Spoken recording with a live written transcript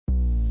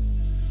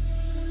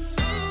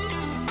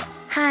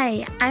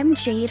Hi, I'm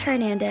Jade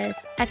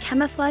Hernandez, a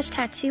camouflage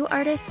tattoo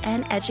artist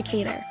and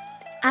educator.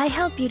 I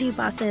help beauty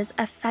bosses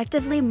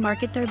effectively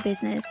market their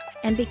business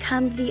and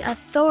become the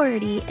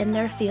authority in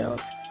their field,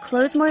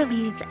 close more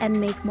leads,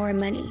 and make more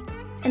money.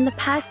 In the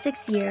past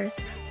 6 years,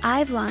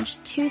 I've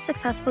launched 2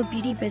 successful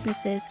beauty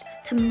businesses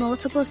to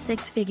multiple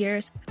 6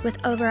 figures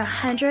with over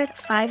 100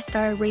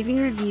 5-star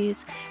raving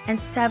reviews and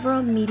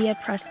several media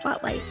press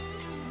spotlights.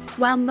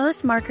 While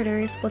most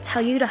marketers will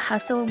tell you to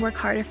hustle and work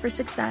harder for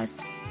success,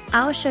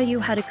 I'll show you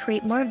how to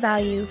create more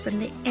value from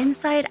the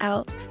inside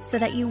out so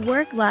that you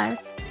work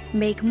less,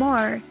 make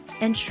more,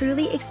 and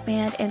truly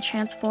expand and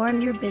transform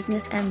your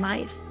business and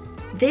life.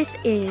 This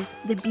is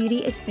the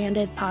Beauty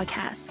Expanded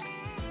Podcast.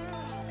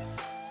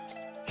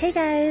 Hey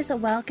guys,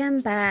 welcome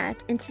back.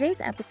 In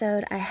today's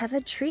episode, I have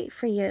a treat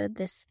for you.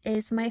 This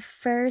is my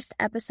first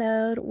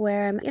episode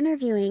where I'm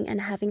interviewing and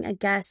having a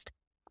guest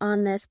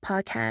on this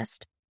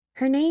podcast.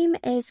 Her name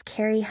is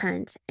Carrie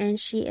Hunt, and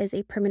she is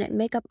a permanent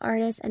makeup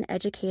artist and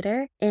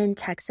educator in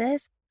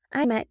Texas.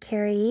 I met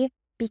Carrie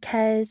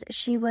because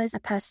she was a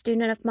past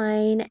student of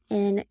mine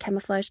in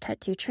camouflage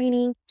tattoo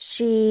training.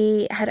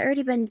 She had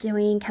already been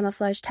doing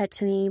camouflage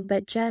tattooing,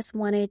 but just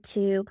wanted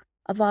to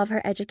evolve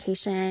her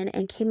education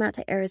and came out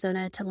to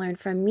Arizona to learn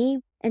from me.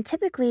 And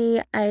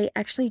typically, I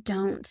actually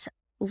don't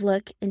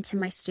look into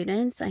my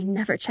students. I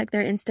never check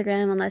their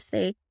Instagram unless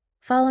they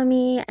follow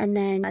me, and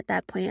then at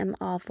that point, I'm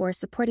all for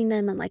supporting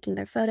them and liking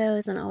their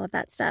photos and all of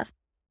that stuff.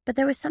 But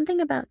there was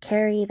something about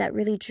Carrie that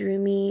really drew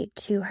me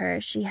to her.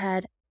 She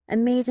had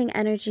amazing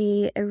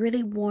energy, a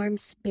really warm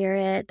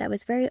spirit that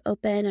was very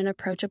open and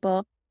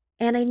approachable,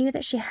 and I knew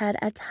that she had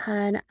a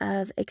ton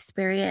of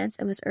experience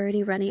and was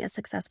already running a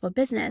successful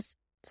business.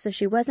 So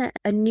she wasn't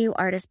a new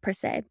artist per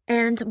se.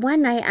 And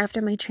one night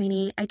after my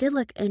training, I did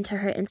look into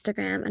her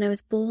Instagram, and I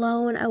was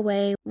blown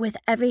away with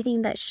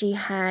everything that she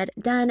had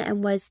done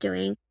and was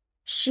doing.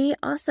 She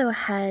also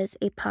has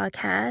a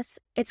podcast.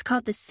 It's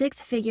called the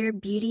 6-Figure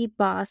Beauty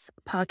Boss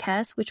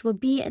Podcast, which will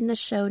be in the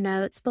show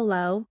notes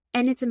below.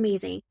 And it's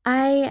amazing.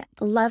 I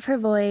love her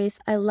voice.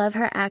 I love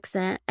her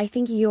accent. I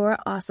think you're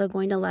also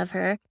going to love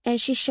her.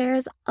 And she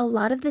shares a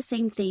lot of the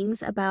same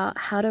things about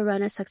how to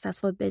run a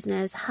successful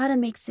business, how to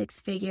make 6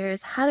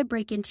 figures, how to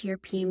break into your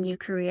PMU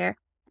career.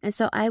 And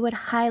so I would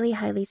highly,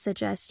 highly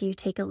suggest you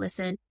take a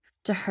listen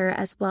to her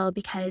as well,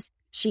 because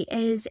she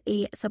is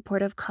a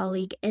supportive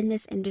colleague in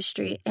this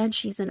industry, and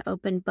she's an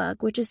open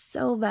book, which is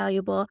so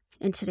valuable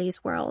in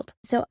today's world.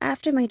 So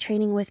after my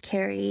training with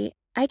Carrie,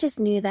 I just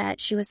knew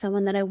that she was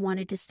someone that I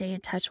wanted to stay in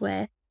touch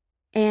with.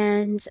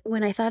 And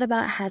when I thought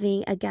about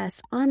having a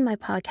guest on my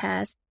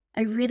podcast,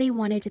 I really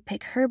wanted to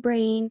pick her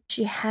brain.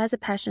 She has a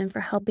passion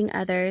for helping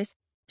others.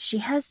 She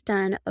has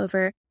done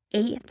over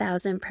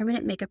 8,000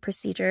 permanent makeup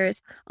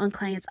procedures on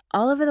clients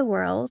all over the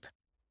world.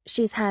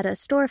 She's had a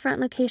storefront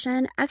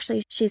location.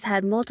 Actually, she's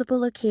had multiple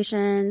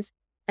locations,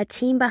 a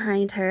team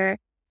behind her,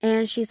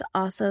 and she's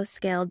also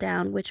scaled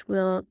down, which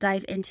we'll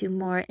dive into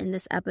more in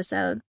this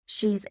episode.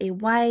 She's a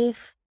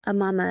wife, a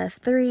mama of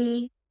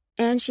 3,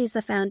 and she's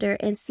the founder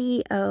and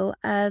CEO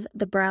of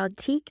The Brow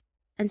Boutique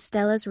and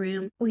Stella's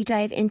Room. We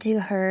dive into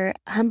her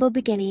humble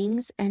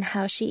beginnings and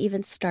how she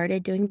even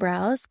started doing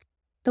brows.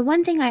 The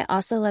one thing I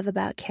also love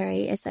about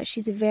Carrie is that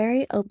she's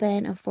very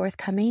open and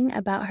forthcoming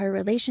about her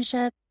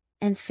relationship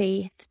and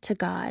faith to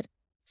God.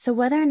 So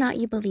whether or not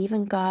you believe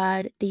in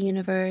God, the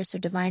universe, or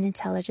divine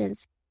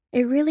intelligence,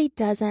 it really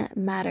doesn't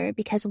matter,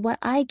 because what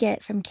I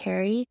get from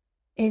Carrie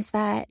is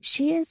that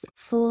she is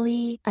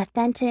fully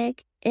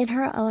authentic in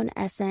her own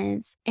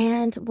essence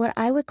and what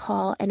I would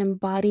call an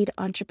embodied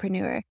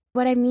entrepreneur.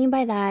 What I mean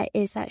by that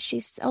is that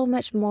she's so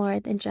much more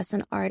than just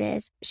an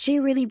artist. She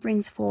really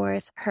brings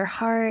forth her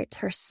heart,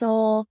 her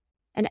soul,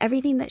 and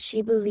everything that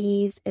she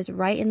believes is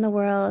right in the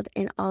world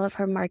in all of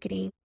her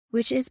marketing,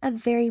 which is a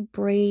very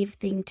brave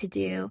thing to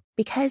do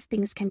because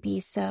things can be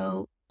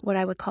so, what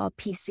I would call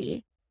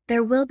PC.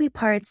 There will be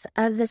parts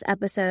of this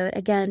episode,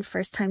 again,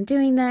 first time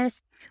doing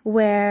this,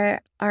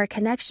 where our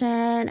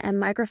connection and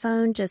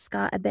microphone just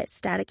got a bit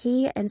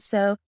staticky. And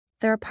so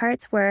there are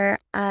parts where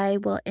I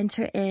will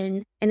enter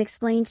in and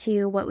explain to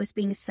you what was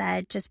being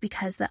said just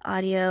because the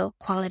audio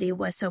quality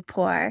was so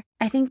poor.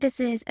 I think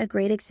this is a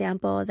great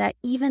example that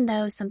even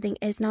though something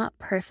is not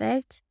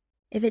perfect,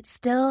 if it's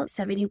still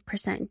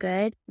 70%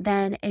 good,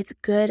 then it's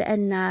good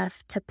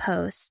enough to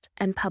post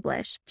and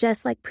publish.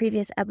 Just like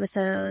previous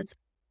episodes,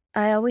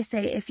 I always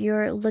say if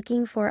you're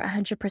looking for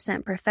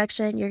 100%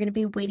 perfection, you're going to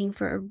be waiting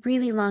for a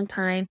really long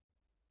time.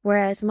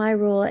 Whereas my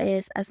rule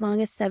is as long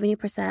as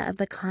 70% of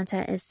the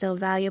content is still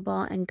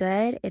valuable and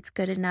good, it's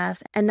good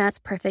enough. And that's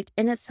perfect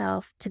in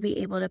itself to be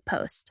able to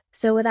post.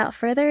 So without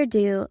further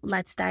ado,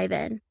 let's dive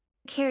in.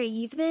 Carrie,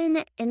 you've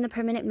been in the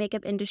permanent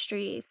makeup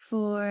industry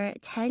for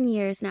 10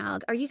 years now.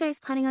 Are you guys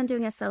planning on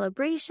doing a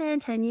celebration?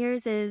 10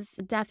 years is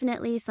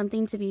definitely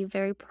something to be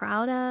very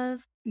proud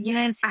of.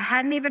 Yes, I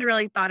hadn't even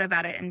really thought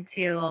about it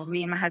until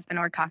me and my husband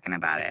were talking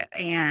about it.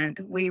 And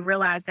we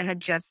realized it had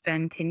just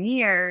been 10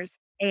 years.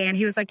 And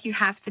he was like, you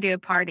have to do a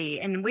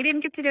party. And we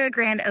didn't get to do a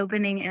grand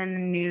opening in the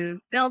new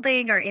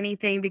building or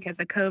anything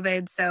because of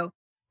COVID. So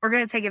we're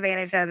going to take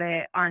advantage of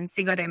it on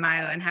Cinco de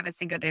Mayo and have a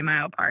Cinco de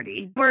Mayo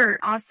party. We're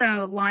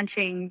also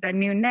launching the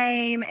new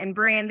name and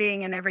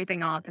branding and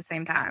everything all at the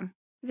same time.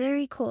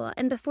 Very cool.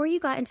 And before you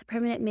got into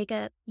permanent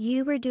makeup,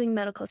 you were doing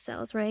medical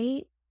sales,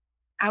 right?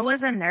 I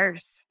was a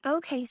nurse.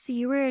 Okay, so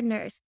you were a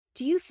nurse.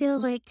 Do you feel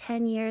like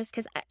 10 years,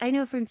 because I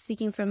know from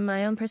speaking from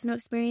my own personal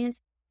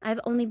experience, I've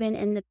only been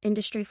in the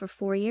industry for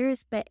 4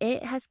 years, but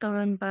it has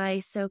gone by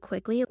so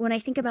quickly. When I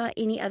think about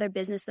any other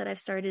business that I've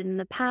started in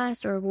the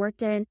past or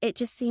worked in, it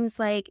just seems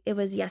like it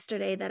was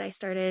yesterday that I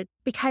started.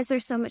 Because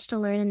there's so much to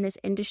learn in this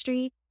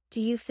industry,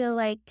 do you feel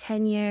like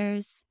 10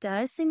 years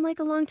does seem like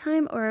a long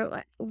time,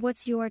 or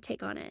what's your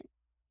take on it?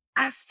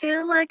 I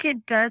feel like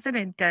it does and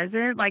it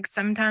doesn't. Like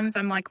sometimes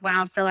I'm like,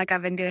 wow, I feel like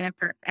I've been doing it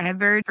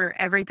forever for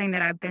everything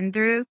that I've been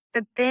through.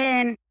 But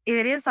then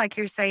it is like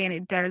you're saying,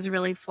 it does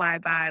really fly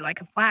by like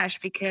a flash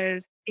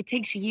because it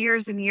takes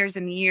years and years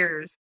and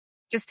years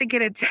just to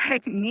get a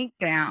technique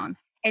down.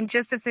 And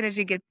just as soon as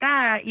you get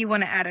that, you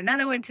want to add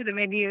another one to the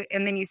menu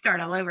and then you start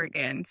all over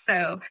again.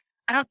 So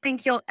I don't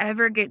think you'll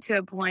ever get to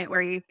a point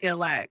where you feel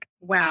like,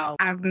 wow,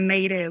 I've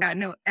made it. I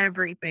know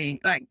everything.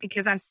 Like,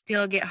 because I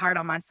still get hard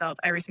on myself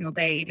every single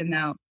day, even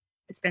though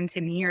it's been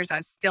 10 years,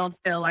 I still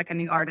feel like a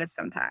new artist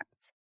sometimes.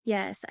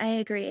 Yes, I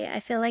agree.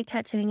 I feel like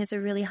tattooing is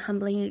a really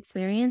humbling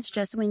experience.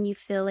 Just when you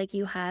feel like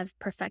you have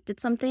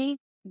perfected something,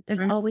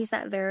 there's always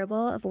that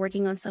variable of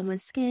working on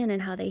someone's skin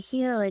and how they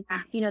heal. And,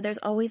 there's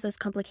always those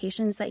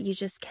complications that you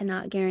just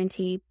cannot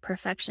guarantee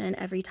perfection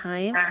every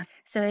time.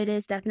 So it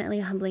is definitely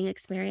a humbling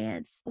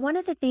experience. One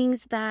of the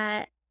things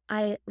that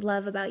I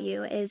love about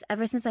you is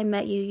ever since I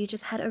met you, you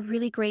just had a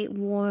really great,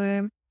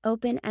 warm,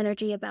 open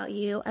energy about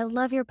you. I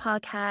love your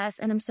podcast,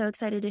 and I'm so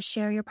excited to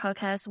share your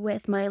podcast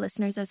with my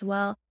listeners as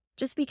well,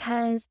 just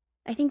because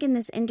I think in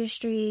this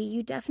industry,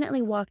 you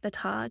definitely walk the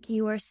talk.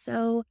 You are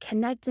so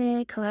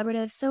connected,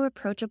 collaborative, so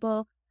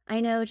approachable. I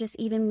know just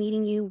even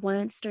meeting you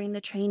once during the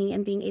training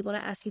and being able to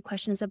ask you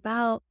questions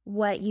about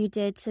what you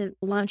did to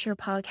launch your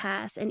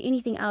podcast and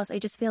anything else, I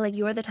just feel like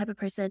you're the type of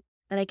person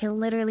that I can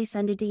literally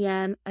send a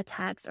DM, a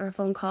text, or a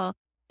phone call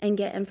and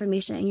get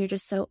information, and you're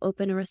just so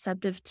open and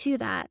receptive to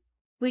that.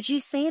 Would you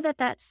say that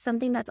that's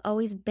something that's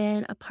always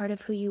been a part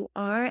of who you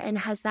are, and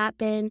has that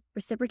been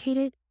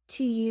reciprocated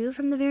to you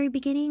from the very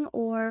beginning,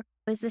 or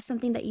is this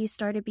something that you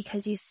started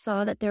because you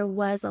saw that there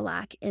was a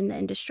lack in the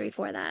industry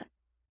for that?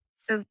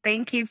 So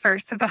thank you,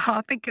 first of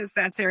all, because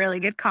that's a really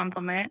good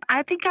compliment.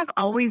 I think I've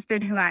always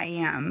been who I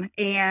am.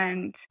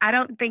 And I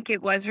don't think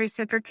it was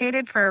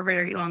reciprocated for a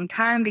very long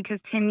time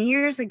because 10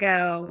 years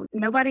ago,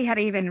 nobody had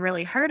even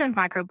really heard of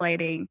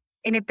microblading.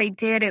 And if they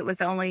did, it was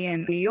only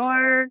in New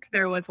York.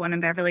 There was one in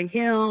Beverly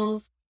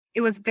Hills.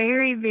 It was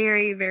very,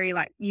 very, very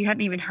like you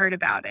hadn't even heard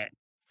about it.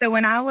 So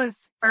when I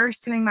was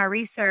first doing my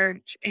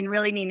research and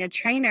really needing a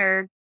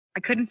trainer, I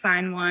couldn't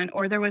find one,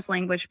 or there was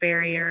language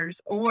barriers,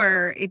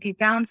 or if you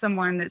found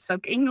someone that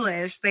spoke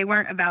English, they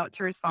weren't about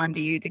to respond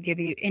to you to give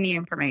you any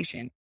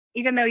information,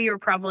 even though you were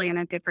probably in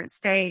a different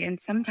state and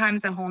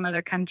sometimes a whole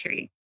nother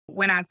country.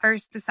 When I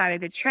first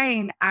decided to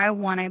train, I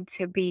wanted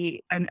to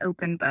be an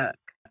open book.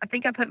 I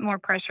think I put more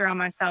pressure on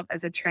myself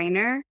as a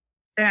trainer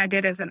than I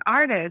did as an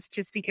artist,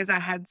 just because I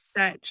had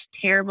such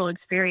terrible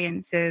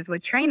experiences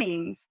with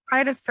trainings.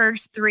 Probably the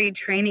first 3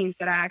 trainings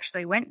that I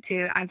actually went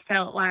to, I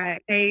felt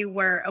like they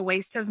were a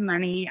waste of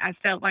money. I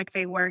felt like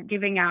they weren't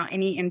giving out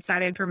any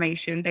inside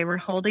information. They were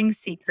holding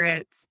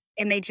secrets,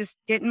 and they just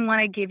didn't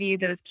want to give you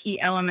those key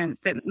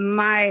elements that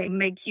might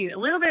make you a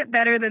little bit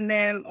better than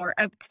them or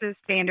up to the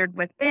standard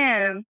with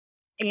them.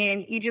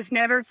 And you just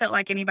never felt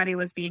like anybody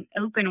was being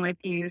open with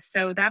you.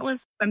 So that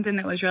was something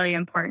that was really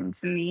important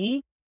to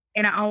me.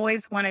 And I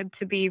always wanted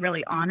to be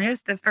really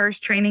honest. The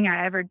first training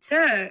I ever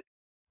took,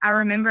 I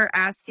remember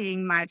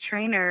asking my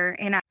trainer,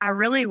 and I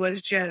really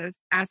was just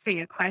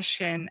asking a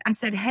question. I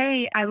said,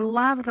 hey, I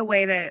love the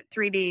way that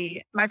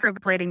 3D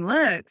microblading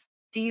looks.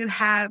 Do you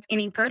have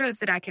any photos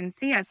that I can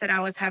see? I said, I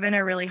was having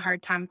a really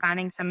hard time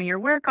finding some of your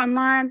work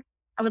online.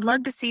 I would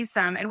love to see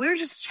some. And we were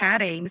just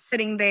chatting,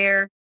 sitting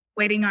there,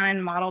 waiting on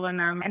and modeling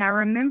them. And I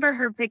remember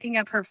her picking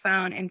up her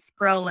phone and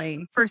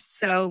scrolling for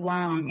so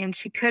long, and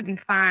she couldn't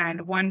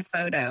find one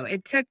photo.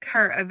 It took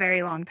her a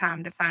very long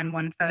time to find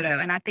one photo.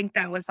 And I think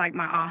that was like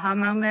my aha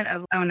moment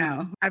of, oh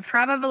no, I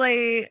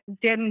probably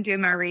didn't do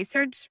my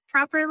research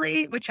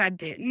properly, which I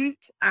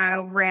didn't. I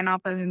ran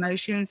off of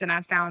emotions, and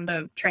I found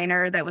a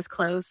trainer that was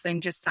close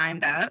and just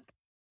signed up.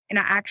 And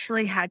I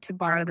actually had to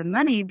borrow the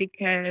money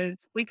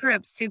because we grew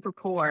up super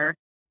poor,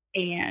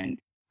 and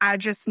I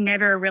just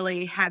never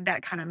really had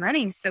that kind of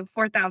money. So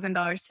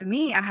 $4,000 to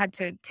me, I had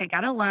to take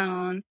out a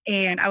loan,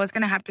 and I was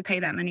going to have to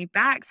pay that money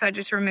back. So I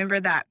just remember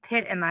that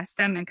pit in my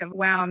stomach of,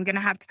 wow, I'm going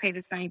to have to pay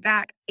this money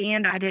back.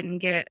 And I didn't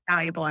get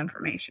valuable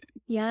information.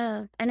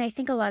 Yeah. And I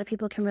think a lot of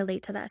people can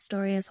relate to that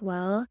story as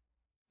well.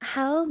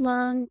 How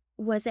long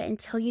was it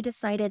until you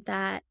decided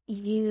that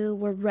you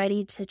were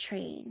ready to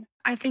train?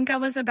 I think I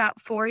was about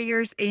 4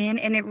 years in,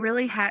 and it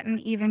really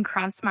hadn't even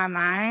crossed my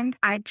mind.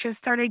 I just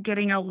started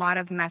getting a lot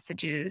of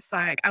messages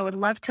like, I would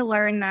love to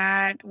learn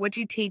that. Would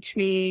you teach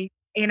me?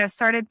 And I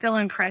started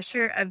feeling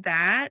pressure of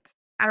that.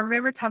 I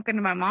remember talking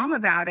to my mom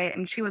about it,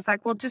 and she was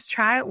like, well, just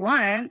try it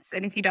once.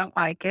 And if you don't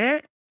like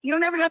it, you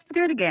don't ever have to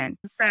do it again.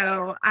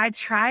 So I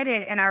tried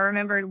it, and I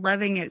remember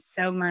loving it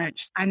so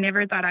much. I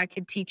never thought I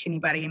could teach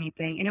anybody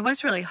anything. And it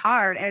was really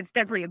hard. And it's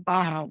definitely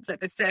evolved.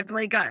 It's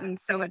definitely gotten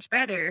so much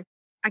better.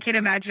 I can't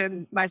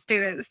imagine my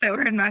students that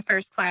were in my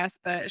first class,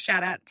 but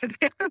shout out to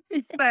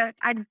them. But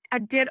I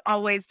did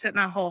always put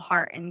my whole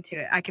heart into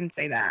it. I can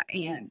say that.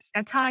 And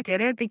that's how I did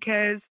it,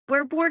 because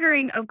we're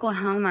bordering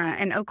Oklahoma,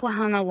 and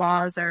Oklahoma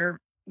laws are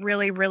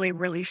really, really,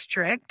 really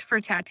strict for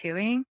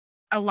tattooing.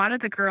 A lot of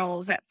the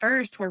girls at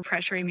first were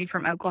pressuring me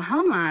from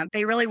Oklahoma.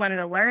 They really wanted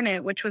to learn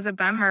it, which was a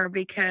bummer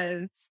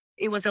because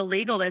it was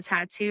illegal to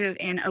tattoo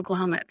in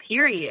Oklahoma,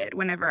 period,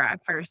 whenever I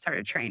first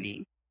started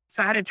training.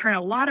 So I had to turn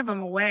a lot of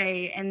them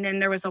away. And then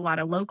there was a lot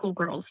of local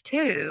girls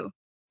too.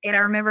 And I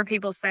remember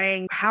people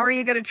saying, how are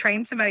you going to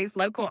train somebody who's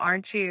local?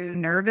 Aren't you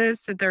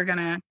nervous that they're going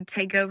to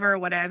take over or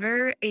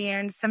whatever?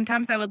 And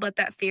sometimes I would let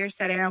that fear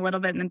set in a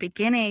little bit in the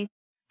beginning.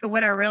 But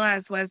what I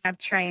realized was I've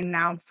trained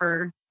now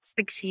for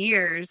 6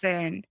 years,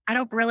 and I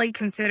don't really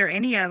consider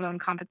any of them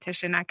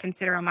competition. I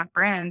consider them my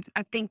friends.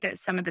 I think that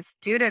some of the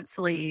students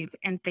leave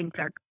and think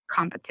they're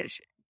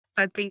competition.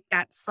 So I think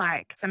that's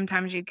like,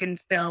 sometimes you can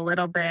feel a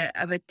little bit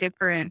of a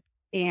different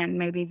and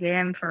maybe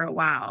them for a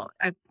while,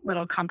 a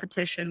little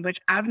competition, which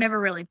I've never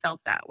really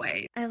felt that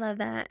way. I love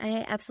that.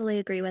 I absolutely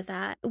agree with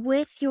that.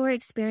 With your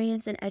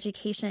experience in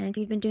education,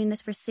 you've been doing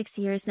this for 6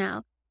 years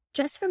now.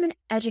 Just from an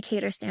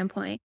educator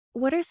standpoint,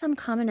 what are some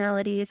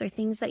commonalities or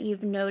things that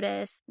you've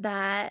noticed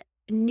that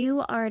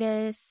new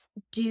artists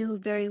do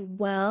very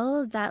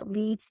well that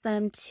leads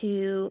them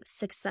to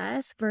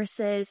success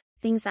versus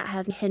things that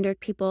have hindered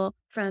people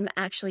from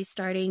actually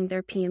starting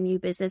their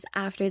PMU business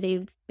after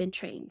they've been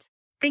trained?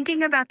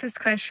 Thinking about this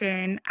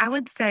question, I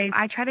would say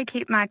I try to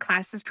keep my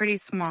classes pretty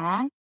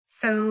small.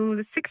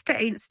 So 6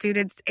 to 8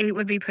 students, 8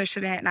 would be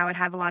pushing it and I would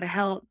have a lot of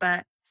help.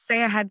 But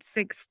say I had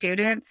 6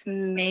 students,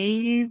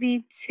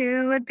 maybe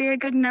 2 would be a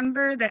good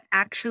number that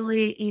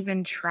actually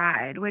even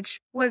tried,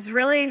 which was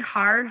really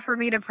hard for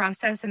me to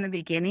process in the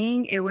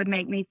beginning. It would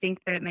make me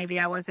think that maybe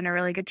I wasn't a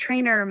really good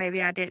trainer,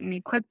 maybe I didn't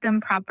equip them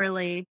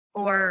properly,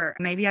 or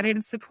maybe I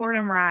didn't support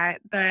them right.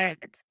 But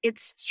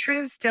it's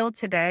true still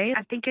today.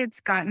 I think it's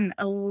gotten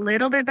a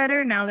little bit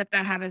better now that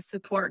I have a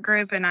support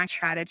group and I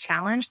try to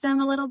challenge them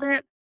a little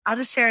bit. I'll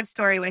just share a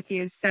story with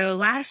you. So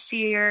last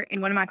year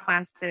in one of my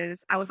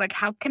classes, I was like,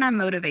 how can I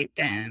motivate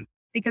them?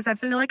 Because I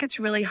feel like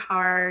it's really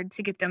hard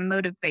to get them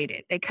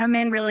motivated. They come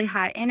in really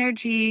high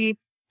energy.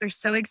 They're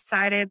so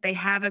excited. They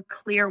have a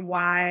clear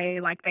why,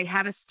 like they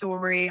have a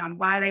story on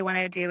why they want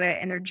to do it.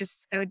 And they're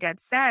just so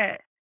dead set.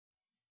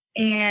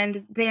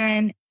 And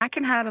then I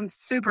can have them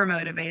super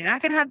motivated. I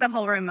can have the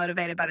whole room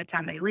motivated by the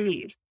time they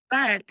leave.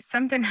 But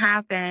something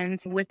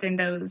happens within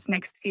those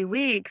next few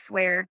weeks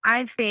where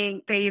I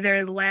think they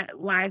either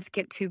let life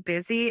get too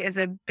busy is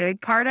a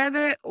big part of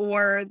it,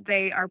 or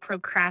they are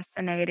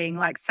procrastinating,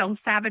 like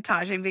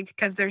self-sabotaging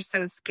because they're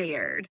so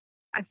scared.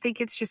 I think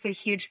it's just a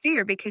huge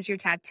fear because you're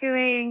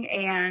tattooing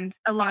and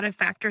a lot of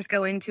factors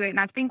go into it. And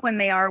I think when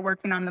they are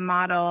working on the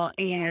model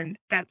and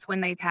that's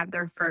when they've had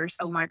their first,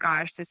 oh my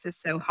gosh, this is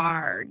so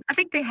hard. I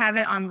think they have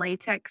it on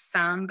latex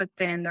some, but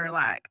then they're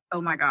like,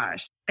 oh my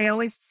gosh. They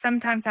always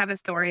sometimes have a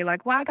story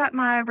like, well, I got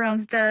my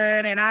eyebrows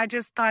done and I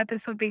just thought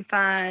this would be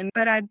fun.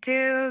 But I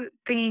do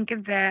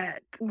think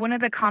that one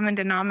of the common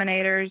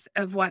denominators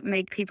of what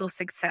make people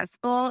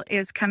successful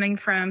is coming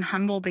from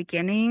humble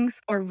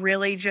beginnings or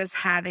really just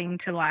having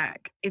to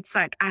it's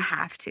like, I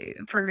have to.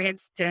 For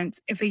instance,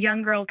 if a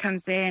young girl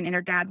comes in and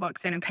her dad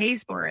walks in and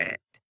pays for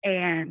it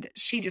and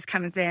she just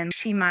comes in,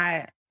 she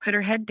might put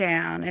her head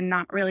down and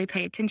not really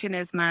pay attention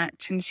as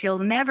much, and she'll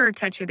never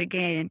touch it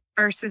again,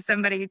 versus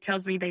somebody who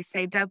tells me they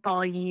saved up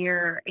all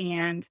year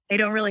and they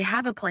don't really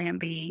have a plan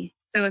B.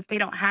 So if they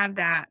don't have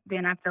that,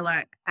 then I feel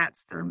like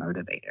that's their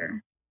motivator.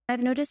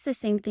 I've noticed the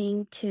same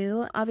thing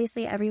too.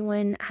 Obviously,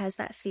 everyone has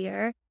that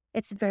fear.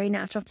 It's very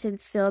natural to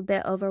feel a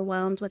bit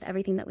overwhelmed with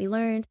everything that we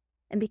learned.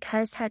 And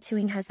because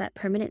tattooing has that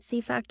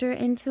permanency factor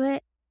into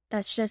it,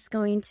 that's just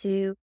going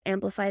to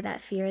amplify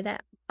that fear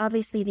that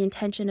obviously the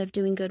intention of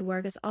doing good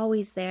work is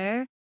always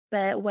there,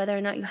 but whether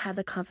or not you have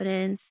the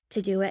confidence to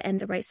do it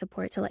and the right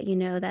support to let you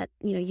know that,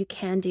 you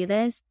can do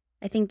this,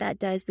 I think that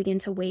does begin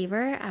to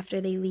waver after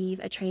they leave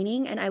a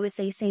training. And I would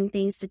say same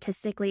thing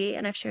statistically,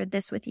 and I've shared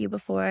this with you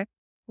before,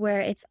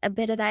 where it's a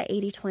bit of that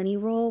 80-20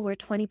 rule where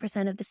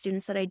 20% of the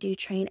students that I do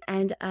train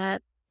end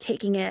up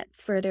taking it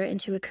further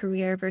into a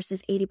career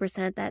versus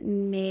 80% that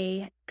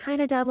may kind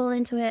of dabble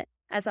into it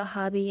as a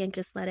hobby and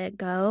just let it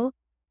go.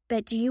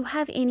 But do you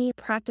have any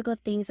practical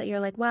things that you're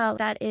like, wow,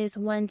 that is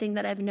one thing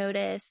that I've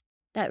noticed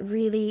that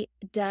really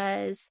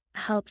does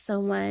help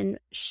someone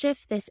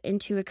shift this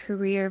into a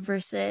career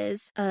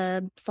versus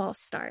a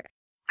false start?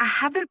 I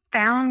haven't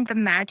found the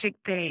magic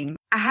thing.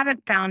 I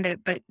haven't found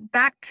it, but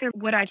back to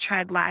what I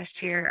tried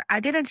last year, I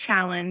did a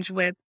challenge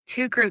with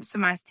 2 groups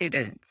of my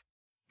students.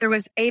 There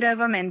was 8 of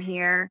them in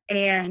here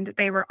and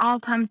they were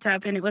all pumped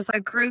up, and it was a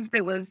group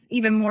that was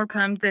even more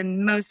pumped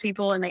than most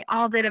people, and they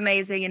all did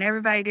amazing and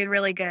everybody did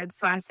really good.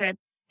 So I said,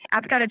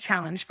 I've got a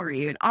challenge for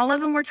you. And all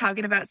of them were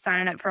talking about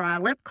signing up for my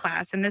lip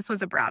class, and this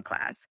was a brow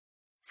class.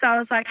 So I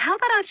was like, how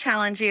about I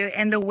challenge you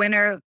and the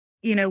winner,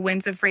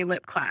 wins a free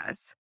lip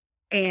class.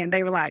 And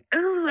they were like,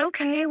 oh,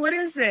 okay, what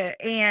is it?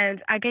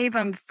 And I gave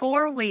them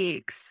 4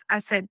 weeks. I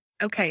said,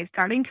 okay,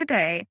 starting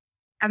today,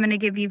 I'm going to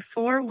give you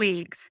 4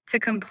 weeks to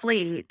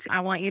complete.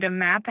 I want you to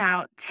map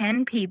out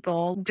 10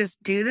 people,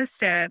 just do the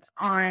steps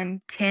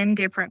on 10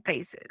 different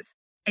faces.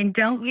 And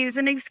don't use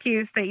an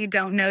excuse that you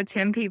don't know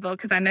 10 people,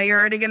 because I know you're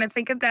already going to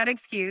think of that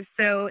excuse.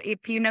 So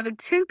if you know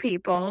 2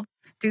 people,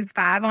 do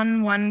 5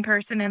 on one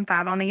person and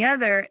 5 on the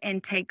other,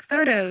 and take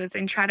photos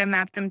and try to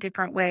map them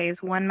different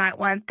ways. One might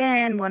want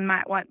thin, one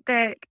might want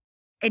thick,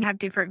 and have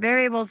different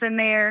variables in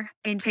there,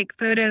 and take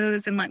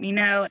photos and let me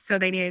know. So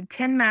they needed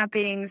 10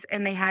 mappings,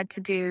 and they had to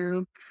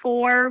do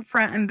 4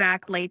 front and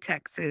back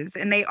latexes,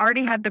 and they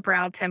already had the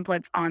brow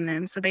templates on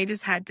them. So they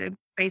just had to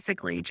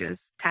basically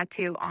just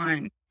tattoo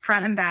on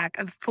front and back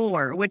of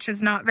 4, which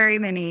is not very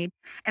many.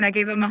 And I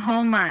gave them a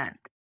whole month.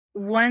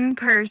 One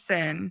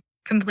person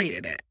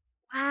completed it.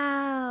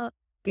 Wow.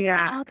 Did they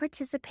all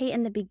participate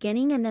in the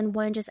beginning, and then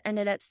one just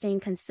ended up staying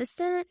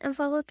consistent and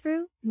follow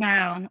through?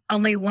 No,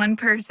 only one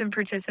person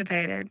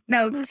participated.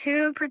 No,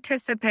 2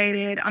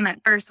 participated on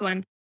that first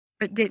one,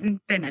 but didn't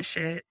finish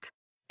it.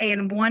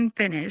 And 1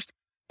 finished.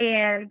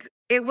 And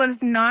it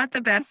was not the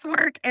best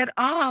work at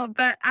all,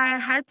 but I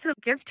had to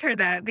gift her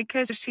that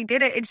because she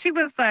did it. And she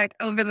was like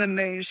over the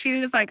moon. She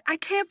was like, I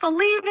can't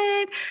believe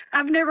it.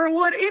 I've never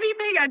won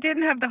anything. I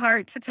didn't have the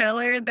heart to tell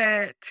her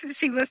that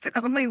she was the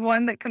only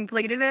one that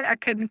completed it. I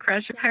couldn't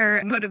crush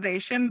her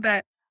motivation,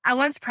 but I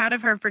was proud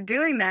of her for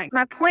doing that.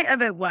 My point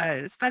of it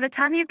was, by the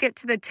time you get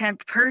to the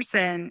 10th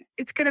person,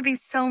 it's going to be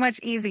so much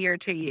easier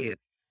to you.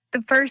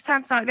 The first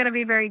time's not going to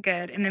be very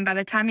good. And then by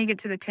the time you get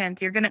to the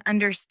 10th, you're going to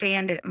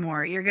understand it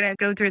more. You're going to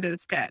go through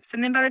those steps.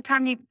 And then by the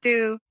time you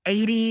do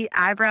 80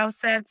 eyebrow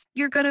sets,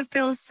 you're going to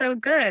feel so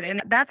good.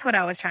 And that's what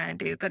I was trying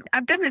to do. But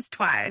I've done this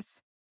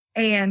twice.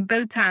 And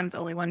both times,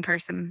 only one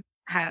person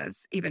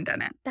has even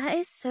done it. That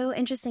is so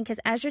interesting, because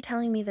as you're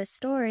telling me this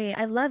story,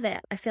 I love it.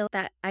 I feel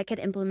that I could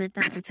implement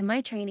that into my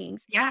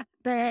trainings. Yeah.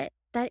 But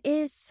that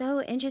is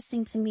so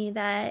interesting to me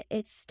that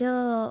it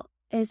still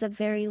is a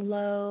very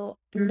low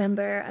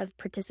number of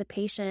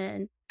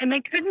participation. And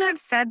they couldn't have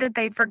said that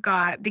they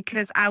forgot,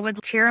 because I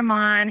would cheer them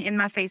on in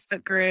my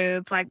Facebook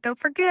group. Like, don't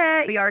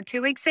forget, we are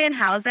 2 weeks in.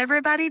 How's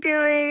everybody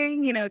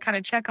doing? Kind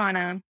of check on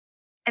them.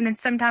 And then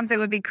sometimes it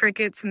would be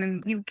crickets, and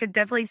then you could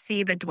definitely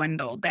see the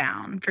dwindle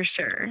down for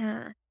sure.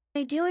 Yeah.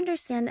 I do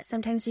understand that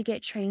sometimes you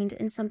get trained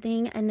in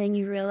something and then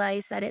you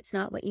realize that it's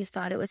not what you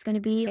thought it was going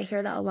to be. I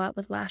hear that a lot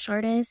with lash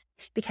artists,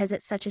 because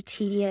it's such a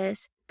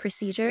tedious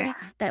procedure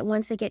that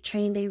once they get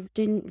trained, they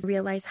didn't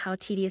realize how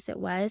tedious it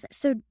was.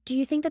 So do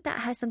you think that that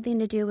has something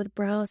to do with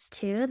brows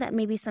too? That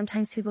maybe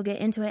sometimes people get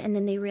into it and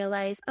then they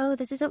realize, oh,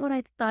 this isn't what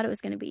I thought it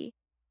was going to be.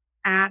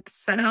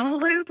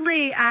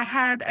 Absolutely. I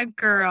had a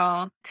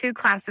girl 2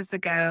 classes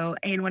ago,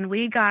 and when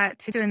we got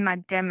to doing my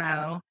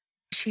demo,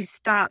 she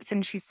stops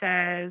and she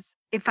says,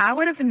 if I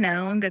would have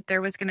known that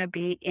there was going to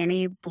be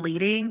any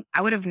bleeding,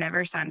 I would have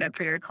never signed up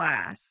for your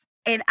class.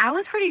 And I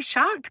was pretty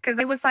shocked, because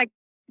it was like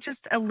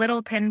just a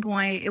little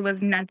pinpoint. It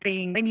was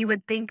nothing. And you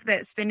would think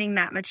that spending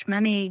that much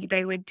money,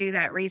 they would do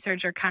that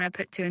research or kind of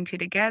put 2 and 2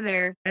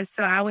 together. And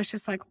so I was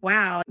just like,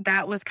 wow,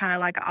 that was kind of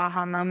like an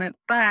aha moment.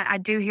 But I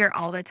do hear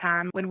all the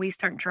time when we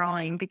start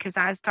drawing, because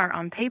I start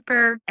on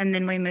paper and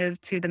then we move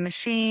to the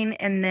machine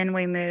and then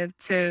we move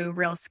to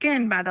real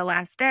skin by the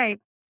last day.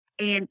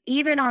 And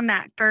even on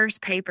that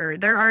first paper,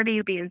 they're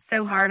already being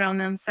so hard on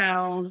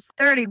themselves.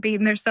 They're already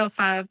beating themselves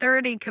up. They're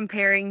already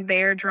comparing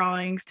their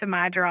drawings to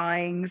my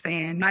drawings.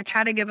 And I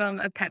try to give them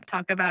a pep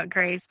talk about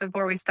grace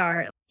before we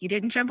start. You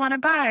didn't jump on a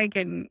bike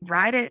and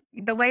ride it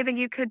the way that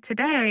you could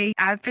today.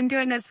 I've been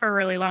doing this for a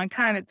really long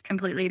time. It's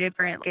completely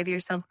different. Give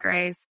yourself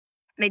grace.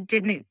 They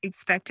didn't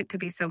expect it to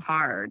be so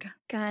hard.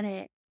 Got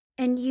it.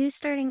 And you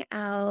starting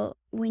out,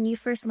 when you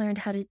first learned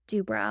how to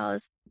do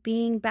brows,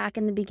 being back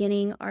in the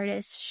beginning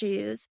artist's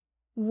shoes,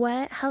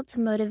 what helped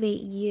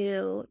motivate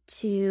you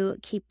to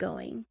keep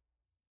going?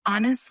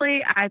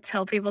 Honestly, I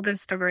tell people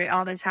this story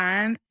all the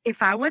time.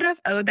 If I would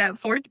have owed that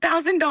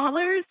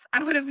 $4,000,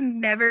 I would have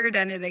never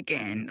done it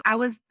again. I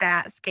was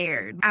that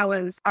scared. I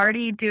was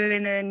already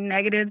doing the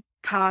negative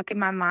talk in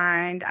my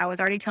mind. I was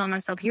already telling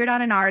myself, you're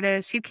not an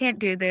artist. You can't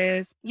do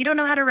this. You don't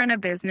know how to run a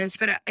business.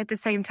 But at the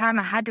same time,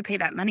 I had to pay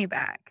that money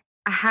back.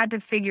 I had to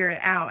figure it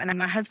out. And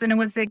my husband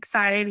was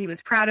excited. He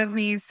was proud of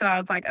me. So I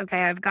was like,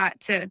 okay, I've got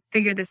to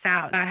figure this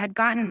out. I had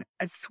gotten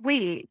a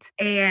suite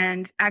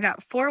and I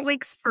got 4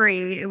 weeks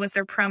free. It was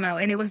their promo.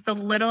 And it was the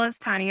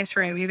littlest, tiniest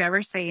room you've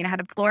ever seen. It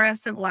had a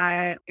fluorescent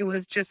light. It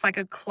was just like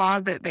a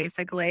closet,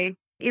 basically.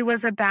 It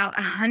was about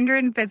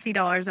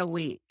 $150 a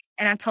week.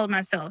 And I told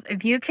myself,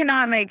 if you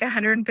cannot make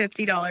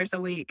 $150 a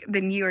week,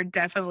 then you are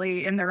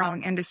definitely in the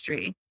wrong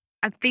industry.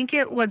 I think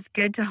it was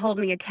good to hold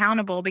me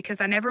accountable, because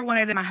I never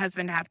wanted my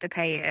husband to have to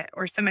pay it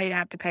or somebody to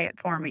have to pay it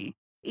for me.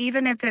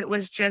 Even if it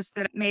was just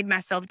that I made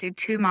myself do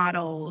 2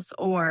 models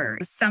or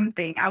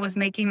something, I was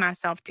making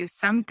myself do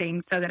something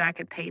so that I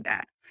could pay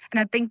that. And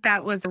I think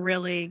that was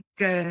really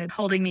good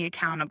holding me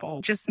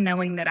accountable, just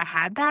knowing that I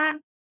had that.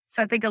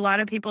 So I think a lot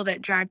of people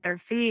that drag their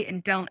feet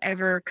and don't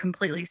ever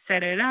completely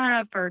set it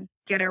up or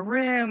get a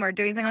room or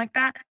do anything like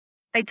that,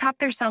 they talk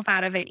themselves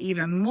out of it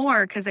even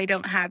more because they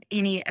don't have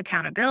any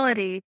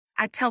accountability.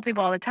 I tell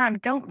people all the time,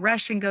 don't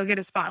rush and go get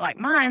a spot like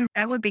mine.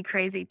 That would be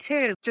crazy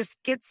too. Just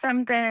get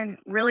something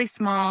really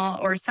small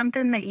or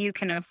something that you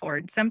can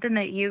afford, something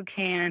that you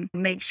can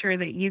make sure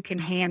that you can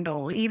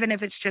handle, even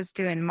if it's just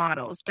doing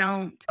models.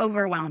 Don't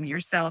overwhelm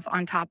yourself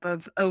on top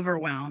of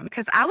overwhelm,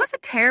 because I was a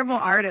terrible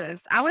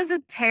artist. I was a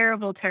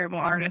terrible, terrible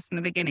artist in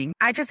the beginning.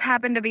 I just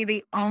happened to be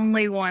the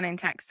only one in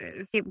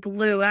Texas. It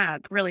blew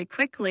up really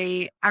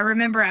quickly. I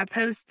remember I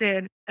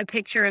posted a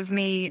picture of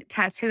me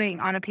tattooing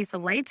on a piece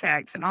of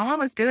latex, and all I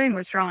was doing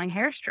was drawing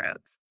hair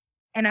strokes.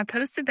 And I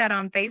posted that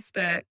on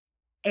Facebook,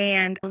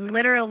 and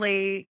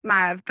literally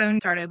my phone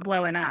started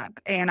blowing up,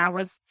 and I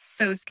was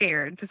so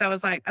scared because I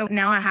was like, oh,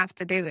 now I have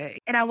to do it.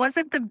 And I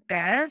wasn't the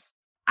best.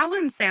 I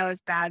wouldn't say I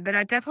was bad, but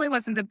I definitely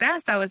wasn't the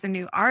best. I was a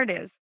new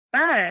artist.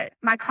 But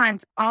my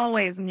clients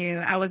always knew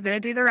I was going to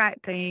do the right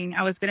thing.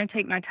 I was going to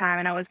take my time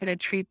and I was going to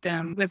treat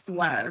them with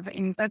love.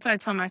 And that's what I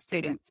tell my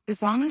students.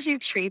 As long as you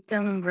treat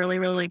them really,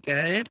 really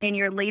good and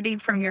you're leading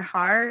from your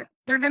heart,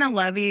 they're going to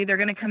love you. They're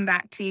going to come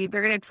back to you.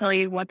 They're going to tell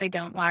you what they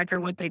don't like or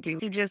what they do.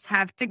 You just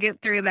have to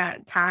get through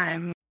that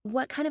time.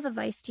 What kind of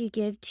advice do you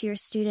give to your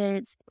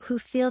students who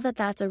feel that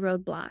that's a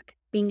roadblock,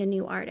 being a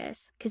new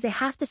artist? Because they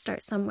have to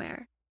start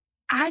somewhere.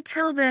 I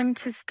tell them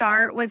to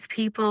start with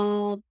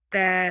people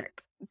that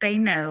they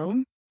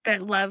know,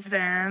 that love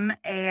them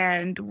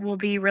and will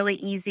be really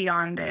easy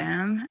on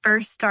them.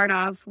 First, start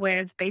off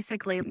with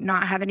basically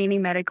not having any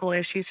medical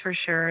issues for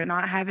sure,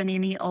 not having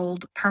any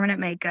old permanent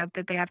makeup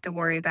that they have to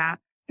worry about,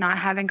 not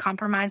having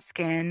compromised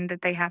skin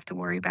that they have to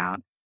worry about,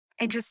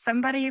 and just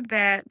somebody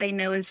that they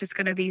know is just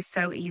going to be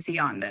so easy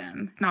on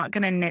them, not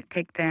going to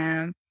nitpick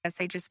them. I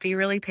say just be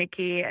really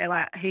picky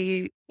about who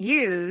you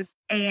use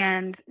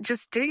and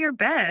just do your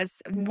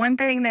best. One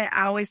thing that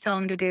I always tell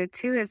them to do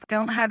too is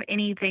don't have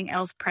anything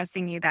else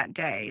pressing you that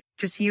day.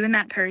 Just you and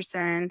that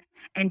person,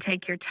 and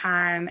take your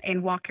time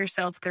and walk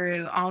yourself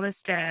through all the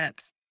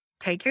steps.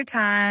 Take your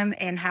time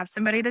and have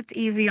somebody that's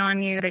easy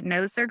on you, that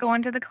knows they're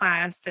going to the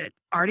class, that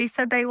already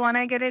said they want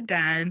to get it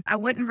done. I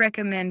wouldn't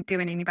recommend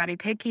doing anybody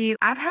picky.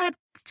 I've had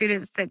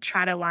students that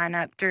try to line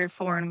up 3 or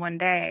 4 in one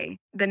day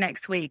the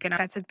next week, and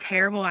that's a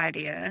terrible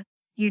idea.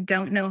 You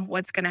don't know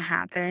what's going to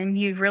happen.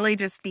 You really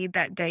just need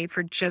that day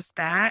for just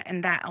that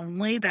and that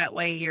only. That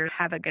way you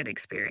have a good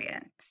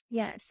experience.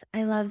 Yes,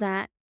 I love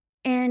that.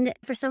 And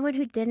for someone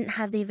who didn't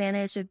have the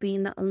advantage of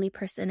being the only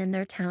person in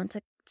their town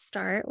to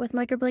start with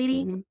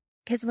microblading,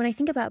 because when I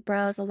think about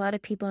brows, a lot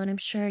of people, and I'm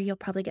sure you'll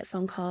probably get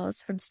phone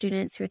calls from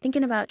students who are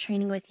thinking about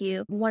training with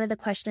you. One of the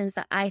questions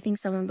that I think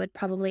someone would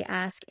probably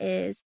ask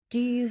is, do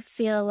you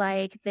feel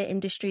like the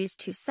industry is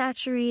too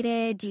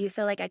saturated? Do you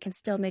feel like I can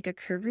still make a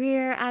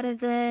career out of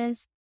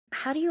this?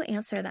 How do you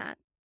answer that?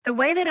 The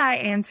way that I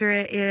answer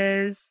it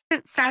is,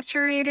 it's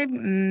saturated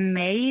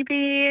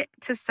maybe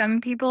to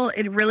some people.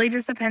 It really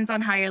just depends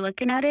on how you're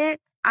looking at it.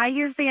 I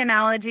use the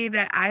analogy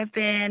that I've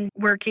been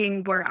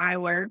working where I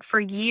work for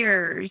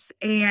years,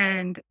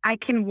 and I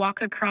can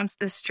walk across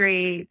the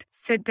street,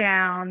 sit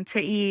down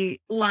to eat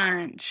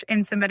lunch,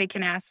 and somebody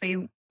can ask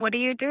me, what do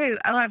you do?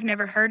 Oh, I've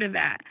never heard of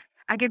that.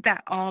 I get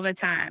that all the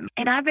time.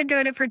 And I've been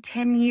doing it for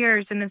 10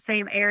 years in the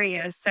same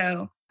area.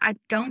 So I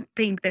don't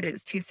think that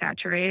it's too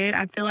saturated.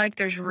 I feel like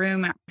there's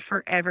room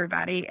for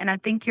everybody. And I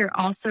think you're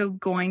also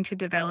going to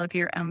develop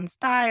your own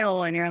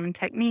style and your own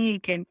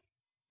technique, and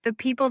the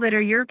people that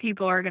are your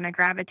people are going to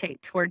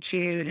gravitate towards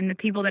you, and the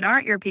people that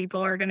aren't your people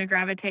are going to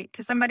gravitate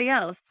to somebody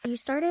else. So you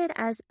started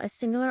as a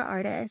singular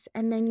artist,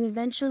 and then you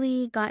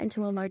eventually got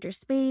into a larger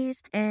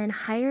space and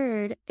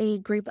hired a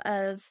group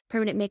of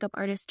permanent makeup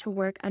artists to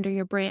work under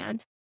your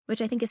brand,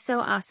 which I think is so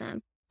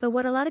awesome. But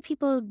what a lot of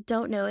people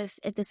don't know, if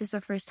this is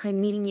their first time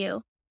meeting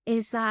you,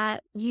 is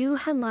that you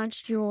had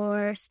launched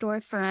your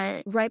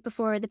storefront right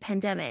before the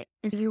pandemic,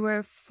 and you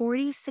were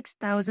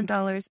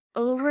 $46,000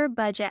 over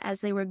budget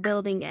as they were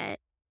building it.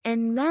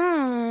 And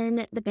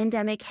then the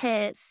pandemic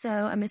hit, so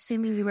I'm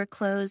assuming you were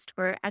closed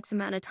for X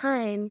amount of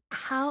time.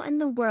 How in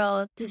the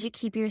world did you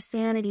keep your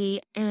sanity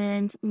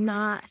and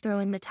not throw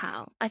in the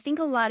towel? I think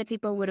a lot of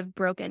people would have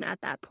broken at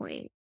that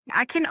point.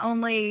 I can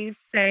only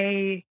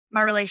say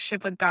my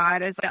relationship with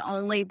God is the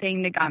only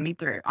thing that got me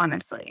through,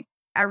 honestly.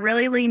 I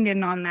really leaned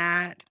in on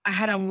that. I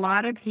had a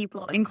lot of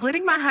people,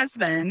 including my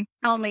husband,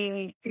 tell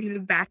me to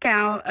back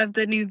out of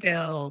the new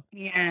bill,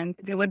 and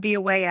there would be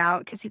a way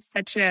out because he's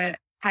such a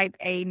type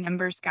A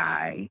numbers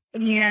guy.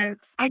 And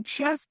I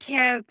just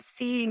kept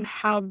seeing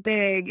how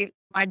big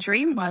my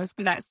dream was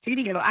for that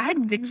studio. I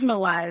had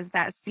visualized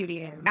that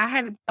studio. I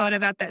had thought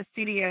about that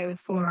studio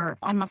for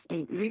almost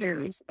 8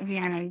 years,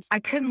 and I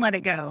couldn't let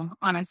it go,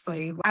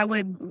 honestly. I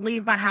would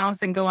leave my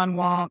house and go on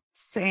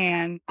walks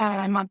and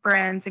my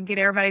friends and get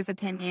everybody's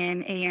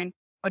opinion, and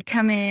would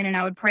come in and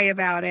I would pray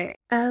about it.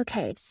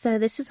 Okay, so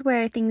this is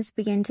where things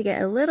begin to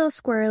get a little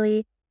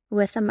squirrely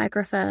with the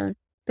microphone.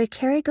 But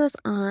Carrie goes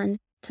on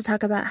to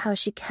talk about how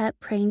she kept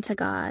praying to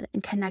God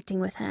and connecting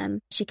with him.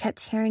 She kept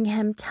hearing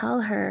him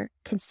tell her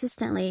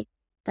consistently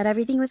that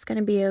everything was going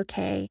to be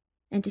okay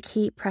and to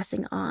keep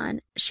pressing on.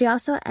 She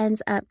also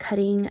ends up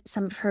cutting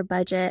some of her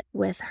budget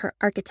with her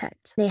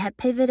architect. They had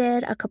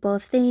pivoted a couple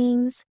of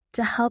things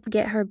to help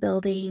get her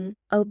building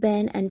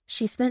open, and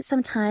she spent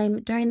some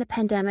time during the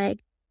pandemic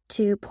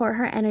to pour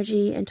her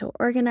energy into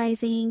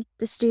organizing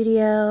the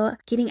studio,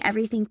 getting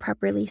everything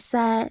properly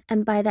set.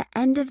 And by the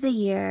end of the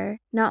year,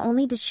 not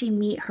only did she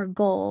meet her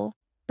goal,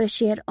 but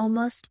she had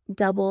almost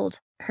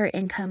doubled her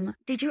income.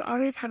 Did you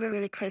always have a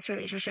really close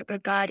relationship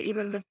with God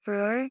even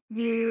before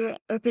you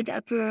opened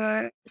up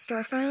your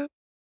storefront?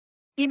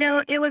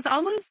 It was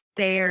almost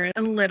there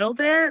a little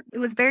bit. It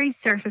was very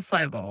surface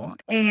level.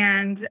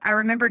 And I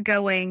remember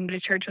going to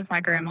church with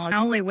my grandma. I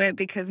only went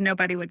because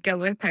nobody would go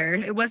with her.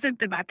 It wasn't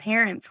that my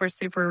parents were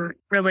super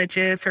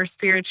religious or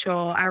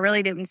spiritual. I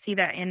really didn't see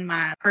that in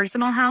my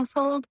personal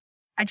household.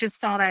 I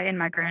just saw that in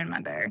my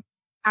grandmother.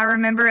 I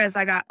remember as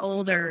I got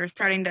older,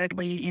 starting to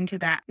lean into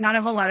that. Not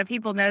a whole lot of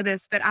people know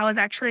this, but I was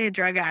actually a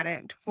drug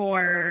addict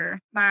for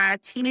my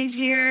teenage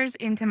years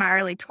into my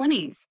early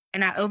 20s,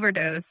 and I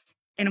overdosed.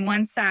 And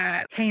once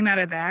I came out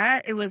of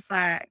that, it was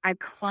like I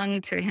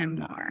clung to him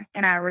more.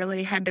 And I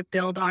really had to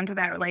build onto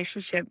that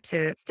relationship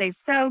to stay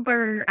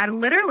sober. I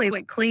literally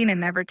went clean and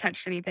never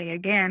touched anything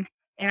again.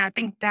 And I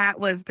think that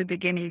was the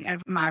beginning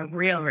of my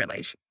real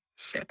relationship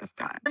with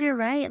God. You're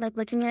right. Like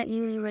looking at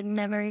you, you would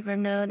never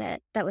even know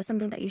that that was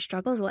something that you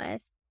struggled with.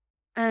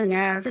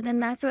 Yeah. So then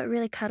that's what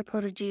really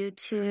catapulted you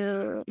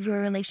to your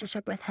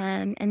relationship with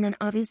him. And then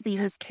obviously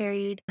he's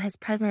carried his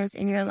presence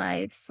in your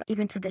life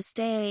even to this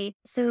day.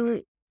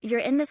 So you're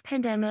in this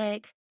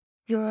pandemic,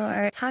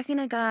 you're talking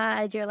to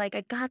God, you're like,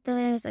 I got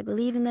this, I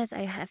believe in this,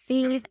 I have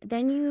faith.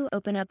 Then you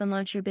open up and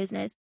launch your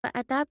business. But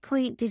at that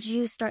point, did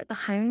you start the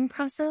hiring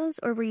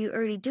process, or were you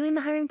already doing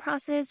the hiring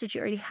process? Did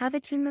you already have a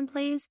team in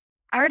place?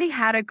 I already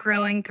had a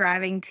growing,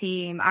 thriving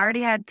team. I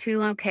already had 2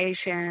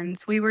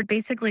 locations. We were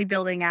basically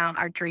building out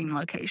our dream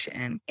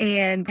location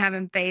and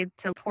having faith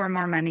to pour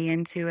more money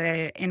into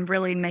it and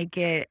really make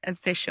it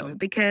official.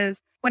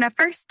 Because when I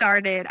first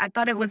started, I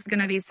thought it was going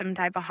to be some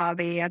type of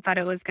hobby. I thought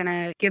it was going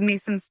to give me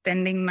some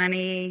spending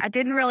money. I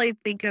didn't really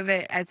think of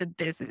it as a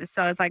business.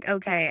 So I was like,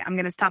 okay, I'm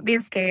going to stop being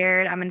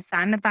scared. I'm going to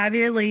sign the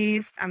 5-year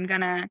lease. I'm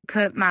going to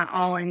put my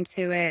all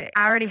into it.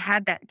 I already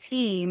had that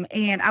team,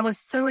 and I was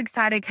so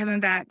excited coming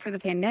back for the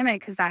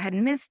pandemic because I had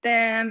missed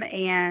them,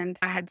 and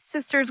I had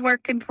sisters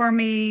working for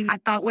me. I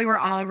thought we were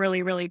all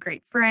really, really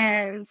great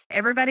friends.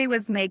 Everybody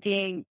was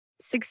making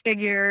 6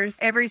 figures.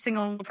 Every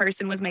single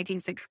person was making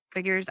 6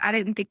 figures. I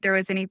didn't think there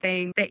was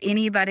anything that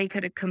anybody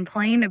could have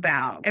complained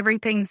about.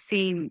 Everything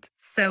seemed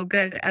so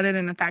good other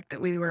than the fact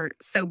that we were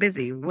so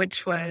busy,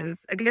 which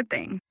was a good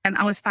thing. And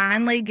I was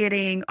finally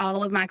getting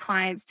all of my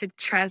clients to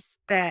trust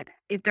that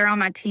if they're on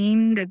my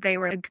team, that they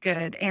were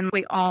good. And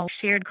we all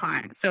shared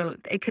clients. So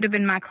it could have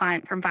been my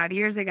client from 5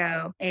 years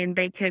ago, and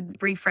they could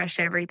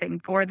refresh everything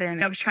for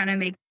them. I was trying to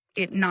make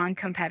it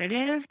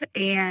non-competitive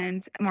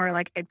and more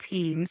like a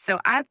team. So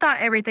I thought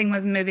everything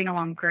was moving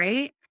along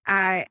great.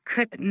 I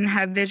couldn't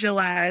have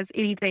visualized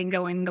anything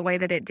going the way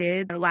that it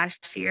did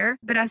last year,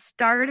 but I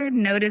started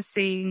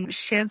noticing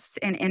shifts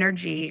in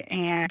energy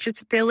and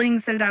just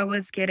feelings that I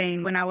was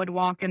getting when I would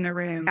walk in the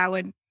room. I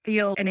would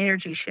feel an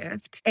energy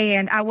shift,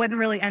 and I wouldn't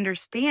really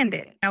understand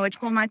it. I would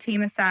pull my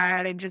team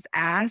aside and just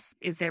ask,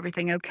 is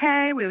everything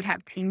okay? We would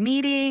have team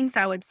meetings.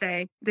 I would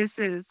say, this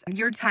is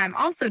your time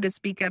also to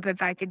speak up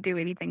if I could do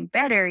anything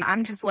better.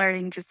 I'm just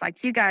learning just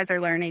like you guys are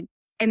learning.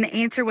 And the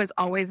answer was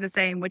always the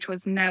same, which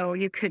was no,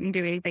 you couldn't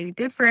do anything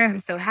different. I'm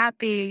so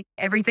happy.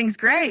 Everything's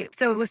great.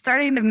 So it was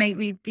starting to make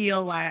me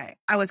feel like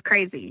I was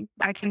crazy.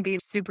 I can be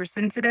super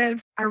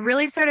sensitive. I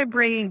really started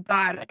bringing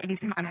God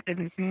into my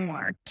business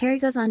more. Carrie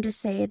goes on to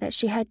say that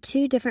she had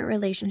 2 different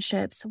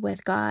relationships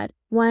with God.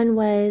 One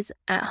was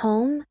at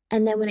home,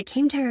 and then when it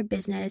came to her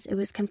business, it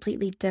was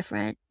completely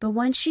different. But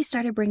once she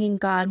started bringing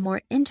God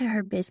more into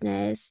her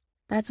business,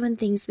 that's when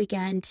things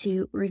began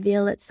to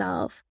reveal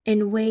itself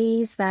in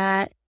ways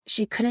that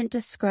she couldn't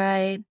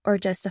describe or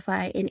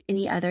justify in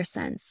any other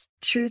sense.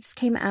 Truths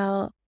came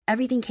out,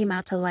 everything came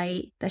out to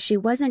light, that she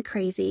wasn't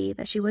crazy,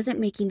 that she wasn't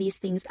making these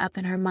things up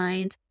in her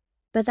mind,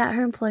 but that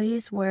her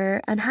employees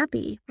were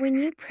unhappy. When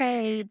you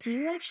pray, do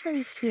you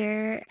actually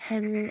hear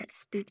him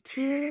speak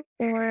to you?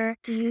 Or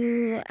do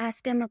you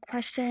ask him a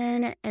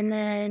question and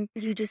then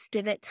you just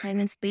give it time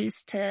and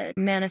space to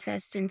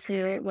manifest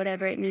into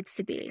whatever it needs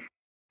to be?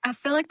 I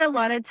feel like a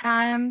lot of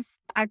times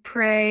I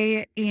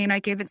pray and I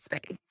give it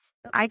space.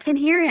 I can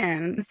hear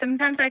him.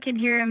 Sometimes I can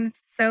hear him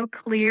so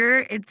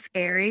clear, it's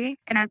scary.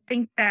 And I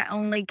think that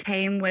only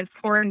came with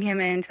pouring him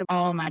into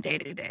all my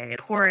day-to-day,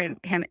 pouring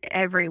him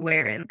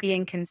everywhere and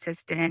being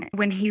consistent.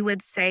 When he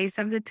would say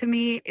something to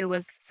me, it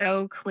was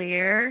so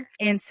clear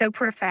and so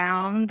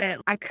profound that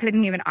I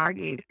couldn't even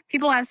argue.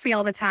 People ask me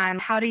all the time,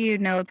 how do you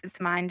know if it's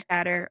mind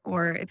chatter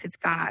or if it's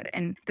God?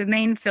 And the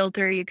main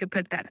filter you could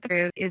put that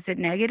through, is it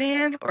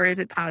negative or is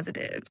it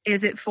positive?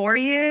 Is it for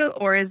you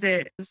or is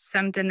it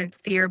something that's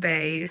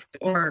fear-based?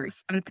 or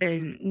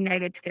something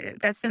negative.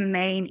 That's the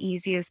main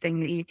easiest thing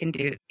that you can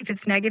do. If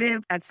it's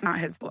negative, that's not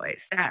his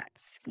voice.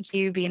 That's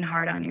you being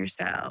hard on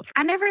yourself.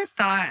 I never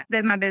thought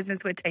that my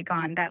business would take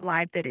on that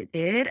life that it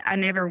did. I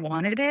never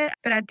wanted it,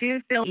 but I do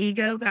feel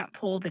ego got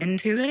pulled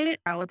into it.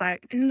 I was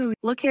like, ooh,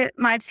 look at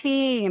my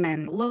team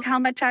and look how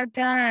much I've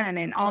done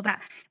and all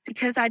that,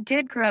 because I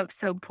did grow up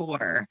so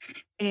poor.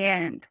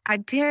 And I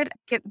did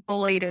get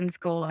bullied in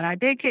school and I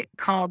did get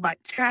called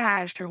like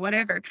trash or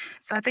whatever.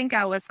 So I think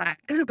I was like,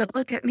 ooh, but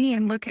look at me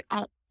and look at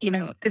all,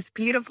 this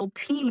beautiful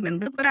team and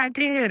look what I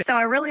did. So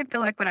I really feel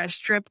like when I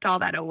stripped all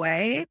that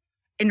away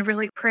and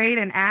really prayed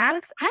and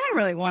asked, I don't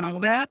really want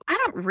all that. I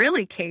don't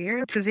really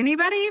care. Does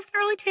anybody even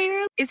really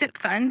care? Is it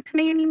fun to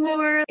me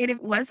anymore? And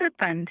it wasn't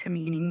fun to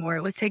me anymore.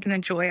 It was taking the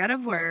joy out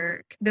of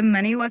work. The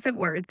money wasn't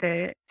worth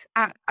it.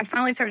 I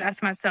finally started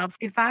asking myself,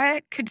 if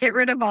I could get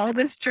rid of all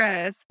the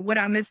stress, would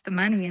I miss the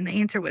money? And the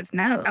answer was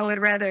no. I would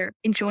rather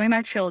enjoy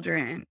my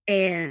children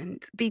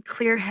and be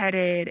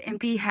clear-headed and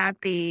be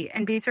happy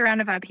and be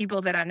surrounded by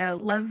people that I know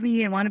love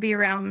me and want to be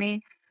around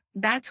me.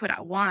 That's what I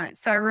want.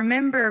 So I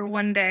remember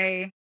one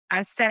day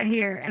I sat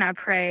here and I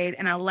prayed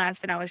and I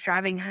left and I was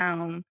driving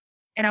home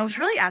and I was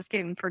really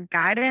asking for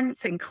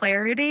guidance and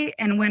clarity.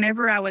 And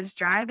whenever I was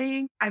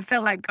driving, I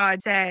felt like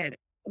God said,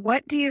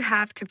 what do you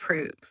have to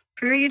prove?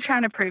 Who are you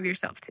trying to prove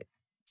yourself to?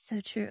 So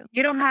true.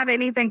 You don't have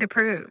anything to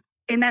prove.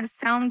 And that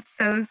sounds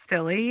so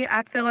silly,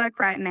 I feel like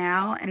right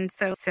now, and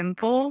so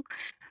simple.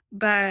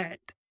 But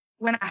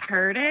when I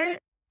heard it,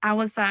 I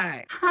was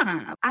like,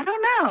 I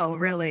don't know,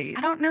 really.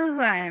 I don't know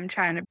who I am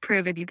trying to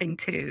prove anything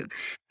to.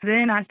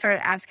 Then I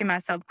started asking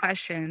myself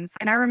questions.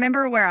 And I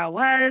remember where I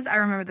was. I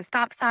remember the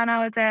stop sign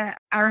I was at.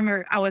 I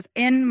remember I was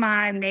in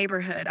my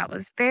neighborhood. I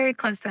was very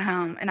close to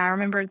home. And I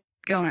remember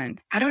going,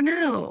 I don't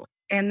know.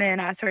 And then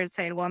I started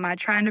saying, well, am I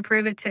trying to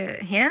prove it to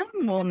him?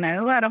 Well,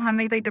 no, I don't have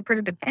anything to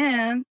prove to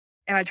him.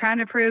 Am I trying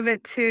to prove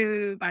it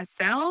to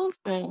myself?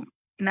 Well,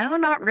 no,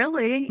 not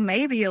really.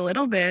 Maybe a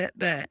little bit,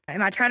 but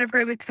am I trying to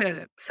prove it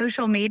to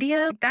social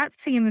media? That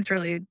seems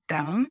really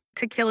dumb,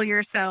 to kill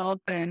yourself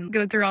and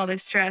go through all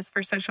this stress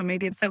for social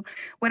media. So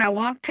when I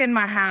walked in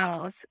my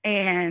house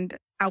and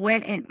I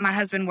went in, my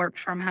husband worked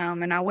from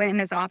home, and I went in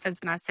his office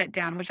and I sat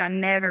down, which I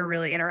never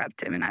really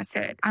interrupt him. And I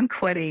said, I'm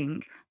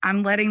quitting.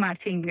 I'm letting my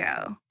team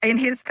go. In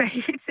his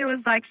face, it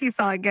was like he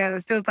saw a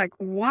ghost. It was like,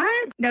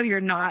 what? No,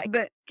 you're not.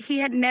 But he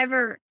had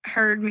never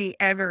heard me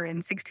ever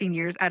in 16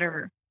 years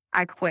utter,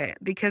 I quit,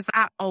 because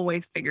I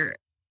always figure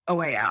a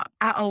way out.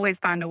 I always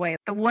find a way.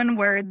 The one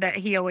word that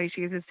he always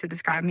uses to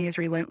describe me is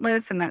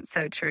relentless, and that's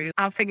so true.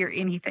 I'll figure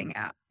anything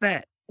out.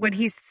 But when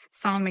he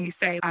saw me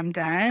say, I'm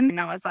done, and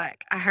I was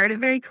like, I heard it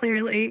very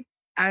clearly.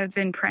 I've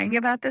been praying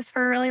about this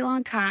for a really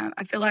long time.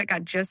 I feel like I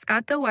just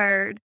got the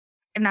word,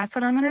 and that's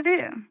what I'm going to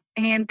do.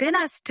 And then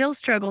I still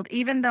struggled,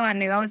 even though I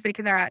knew I was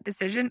making the right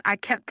decision. I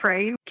kept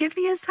praying, give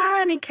me a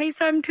sign in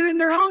case I'm doing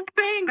the wrong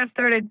thing. I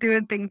started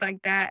doing things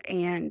like that,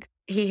 and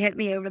he hit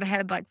me over the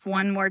head like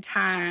one more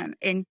time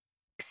and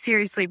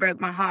seriously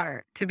broke my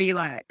heart to be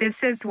like,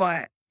 this is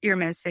what you're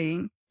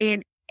missing.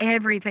 And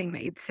everything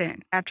made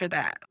sense after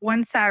that.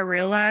 Once I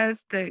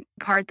realized the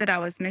part that I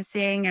was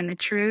missing and the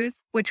truth,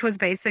 which was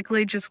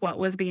basically just what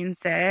was being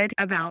said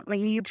about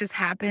me, just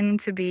happened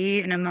to be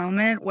in a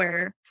moment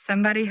where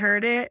somebody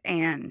heard it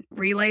and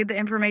relayed the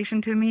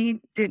information to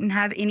me, didn't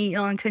have any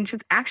ill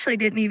intentions, actually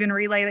didn't even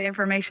relay the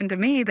information to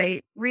me.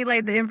 They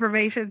relayed the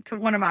information to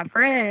one of my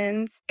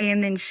friends,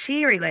 and then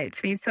she relayed it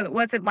to me. So it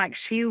wasn't like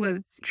she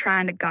was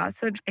trying to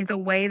gossip. And the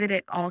way that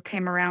it all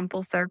came around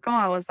full circle,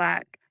 I was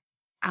like,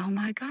 oh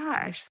my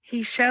gosh,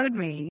 he showed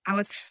me. I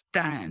was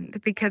stunned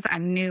because I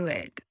knew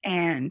it.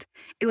 And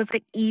it was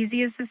the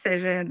easiest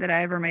decision that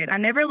I ever made. I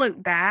never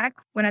looked back.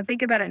 When I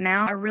think about it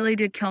now, I really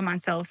did kill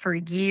myself for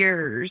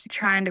years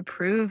trying to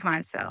prove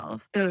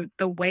myself, the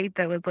weight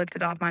that was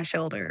lifted off my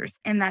shoulders.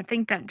 And I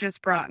think that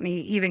just brought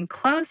me even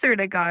closer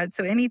to God.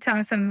 So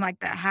anytime something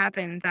like that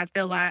happens, I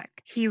feel like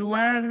he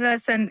loves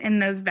us in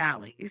those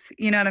valleys.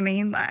 You know what I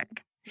mean?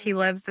 Like, he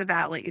loves the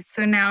valleys.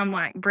 So now I'm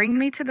like, bring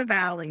me to the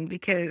valley,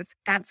 because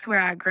that's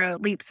where I grow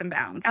leaps and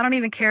bounds. I don't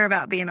even care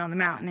about being on the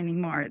mountain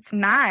anymore. It's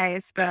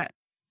nice, but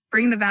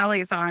bring the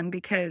valleys on,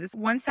 because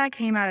once I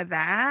came out of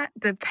that,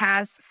 the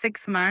past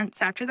 6 months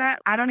after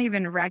that, I don't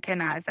even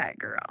recognize that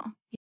girl.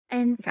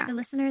 And for the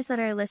listeners that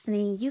are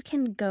listening, you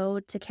can go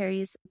to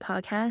Carrie's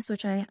podcast,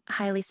 which I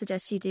highly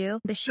suggest you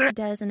do. But she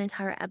does an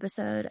entire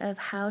episode of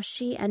how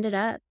she ended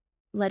up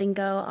letting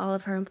go all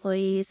of her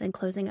employees and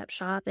closing up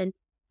shop and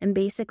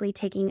basically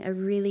taking a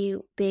really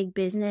big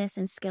business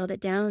and scaled it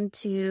down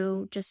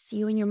to just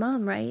you and your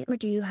mom, right? Or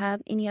do you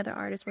have any other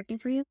artists working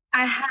for you?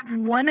 I have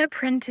one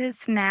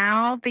apprentice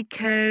now,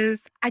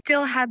 because I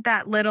still had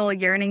that little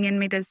yearning in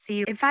me to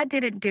see if I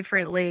did it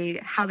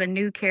differently, how the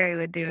new Carrie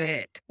would do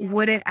it.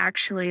 Would it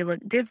actually look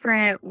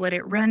different? Would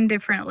it run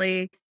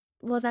differently?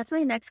 Well, that's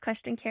my next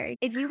question, Carrie.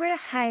 If you were to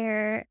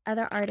hire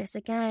other artists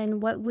again,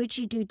 what would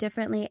you do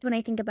differently? When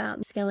I think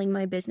about scaling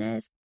my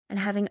business and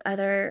having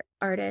other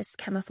artists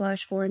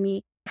camouflage for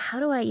me,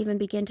 how do I even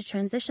begin to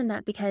transition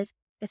that? Because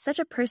it's such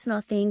a personal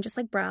thing, just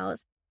like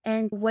brows.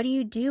 And what do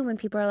you do when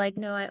people are like,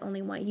 no, I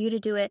only want you to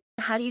do it?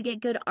 How do you get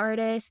good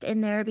artists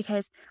in there?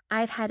 Because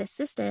I've had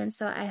assistants.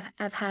 So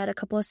I've had a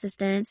couple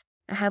assistants.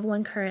 I have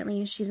one currently,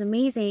 and she's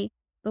amazing.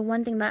 But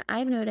one thing that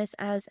I've noticed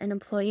as an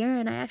employer,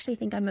 and I actually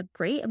think I'm a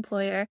great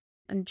employer,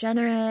 I'm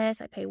generous,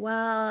 I pay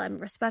well, I'm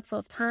respectful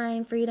of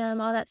time, freedom,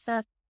 all that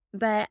stuff.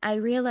 But I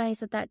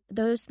realize that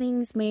those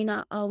things may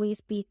not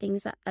always be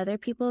things that other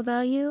people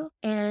value.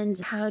 And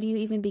how do you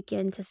even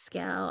begin to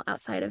scale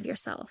outside of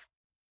yourself?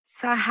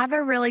 So I have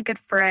a really good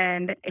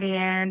friend,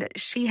 and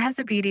she has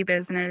a beauty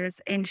business,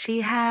 and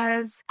she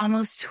has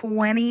almost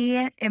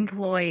 20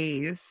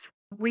 employees.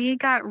 We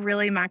got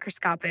really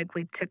microscopic.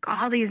 We took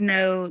all these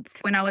notes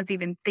when I was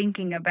even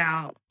thinking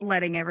about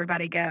letting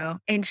everybody go.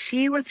 And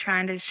she was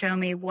trying to show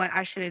me what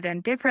I should have done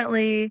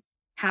differently,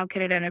 how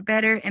could I have done it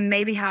better, and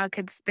maybe how I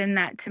could spin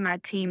that to my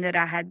team that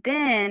I had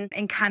then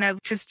and kind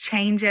of just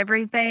change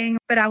everything.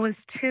 But I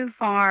was too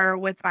far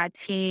with my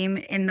team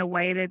in the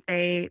way that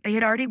they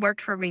had already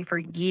worked for me for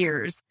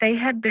years. They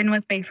had been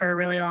with me for a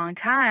really long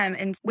time.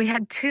 And we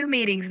had 2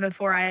 meetings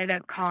before I ended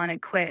up calling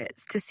it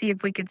quits to see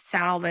if we could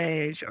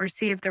salvage or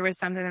see if there was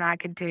something that I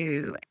could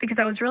do, because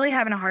I was really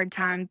having a hard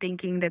time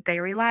thinking that they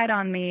relied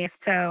on me.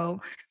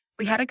 So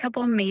we had a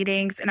couple of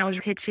meetings, and I was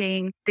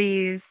pitching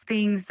these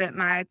things that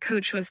my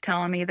coach was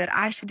telling me that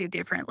I should do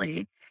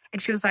differently.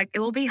 And she was like, it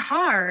will be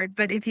hard,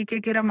 but if you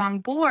could get them on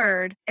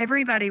board,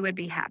 everybody would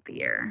be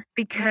happier.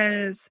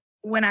 Because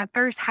when I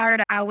first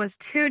hired, I was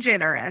too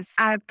generous.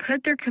 I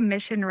put their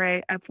commission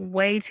rate up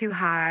way too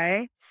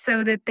high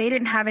so that they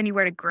didn't have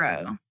anywhere to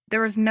grow.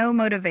 There was no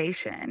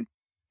motivation.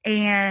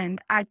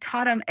 And I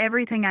taught them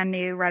everything I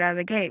knew right out of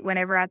the gate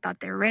whenever I thought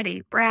they were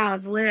ready.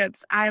 Brows,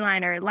 lips,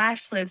 eyeliner,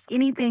 lash lifts,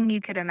 anything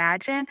you could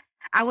imagine.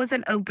 I was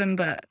an open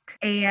book.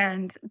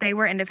 And they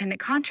were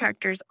independent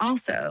contractors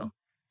also.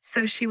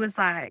 So she was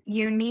like,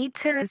 you need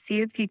to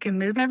see if you can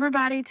move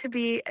everybody to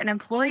be an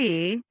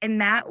employee.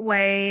 And that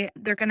way,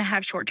 they're going to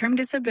have short-term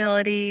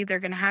disability. They're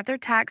going to have their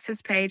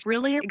taxes paid.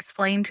 Really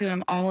explain to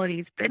them all of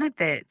these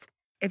benefits.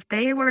 If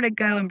they were to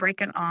go and break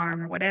an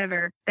arm or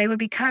whatever, they would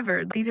be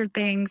covered. These are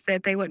things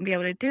that they wouldn't be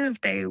able to do if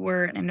they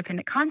were an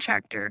independent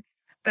contractor.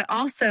 But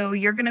also,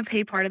 you're going to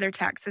pay part of their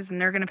taxes and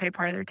they're going to pay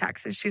part of their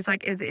taxes. She's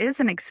like, it is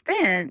an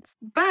expense,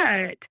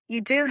 but you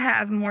do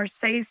have more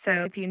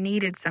say-so if you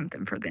needed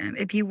something for them.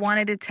 If you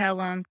wanted to tell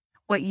them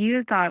what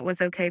you thought was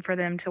okay for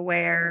them to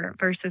wear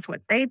versus what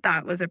they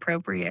thought was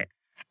appropriate.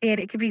 And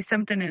it could be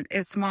something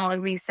as small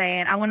as me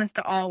saying, I want us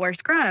to all wear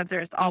scrubs or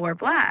us to all wear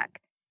black.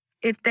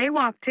 If they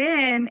walked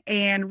in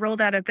and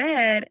rolled out of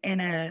bed in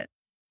a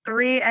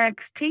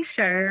 3X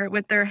t-shirt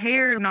with their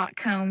hair not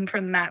combed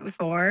from the night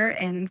before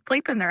and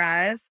sleep in their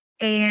eyes,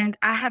 and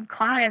I have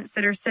clients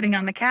that are sitting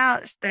on the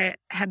couch that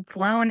had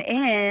flown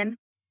in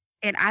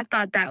and I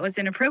thought that was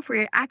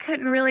inappropriate, I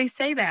couldn't really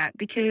say that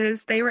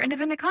because they were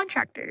independent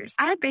contractors.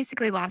 I had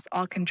basically lost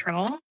all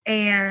control,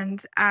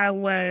 and I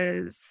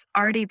was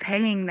already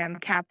paying them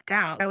capped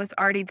out. I was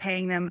already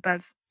paying them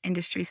above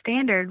industry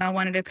standard. I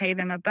wanted to pay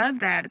them above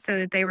that so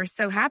that they were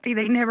so happy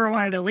they never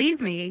wanted to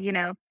leave me,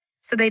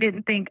 so they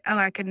didn't think, oh,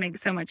 I could make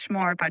so much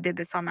more if I did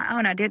this on my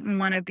own. I didn't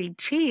want to be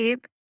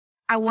cheap.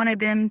 I wanted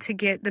them to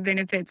get the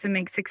benefits and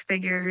make 6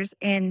 figures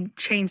and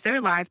change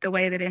their life the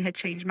way that it had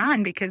changed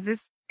mine, because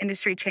this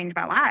industry changed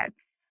my life.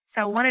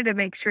 So I wanted to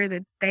make sure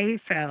that they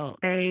felt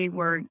they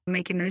were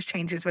making those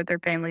changes with their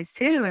families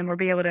too, and were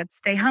be able to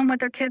stay home with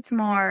their kids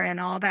more and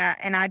all that.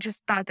 And I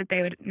just thought that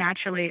they would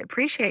naturally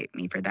appreciate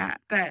me for that.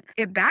 But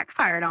it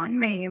backfired on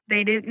me.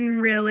 They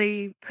didn't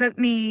really put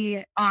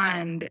me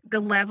on the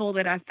level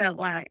that I felt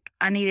like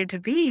I needed to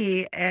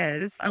be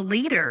as a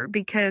leader,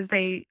 because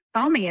they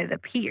saw me as a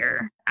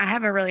peer. I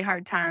have a really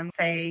hard time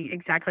saying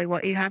exactly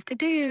what you have to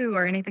do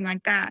or anything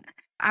like that.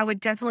 I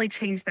would definitely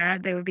change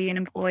that. They would be an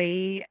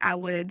employee. I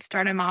would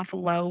start them off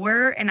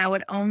lower, and I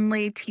would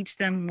only teach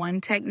them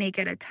one technique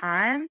at a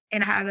time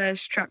and have a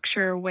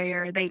structure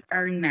where they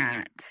earn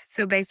that.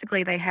 So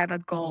basically they have a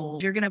goal.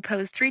 You're going to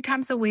post 3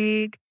 times a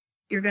week.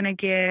 You're going to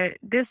get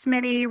this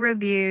many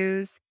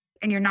reviews,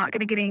 and you're not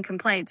going to get any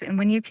complaints. And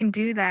when you can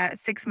do that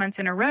 6 months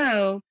in a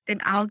row, then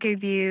I'll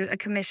give you a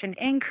commission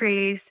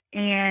increase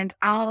and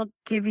I'll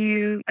give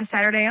you a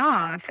Saturday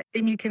off.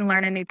 Then you can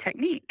learn a new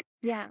technique.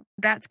 Yeah.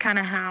 That's kind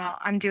of how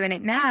I'm doing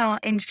it now.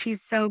 And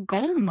she's so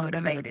goal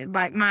motivated.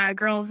 Like, my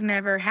girls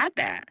never had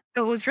that.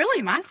 So it was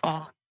really my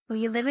fault. Well,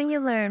 you live and you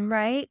learn,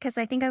 right? Because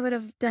I think I would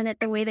have done it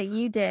the way that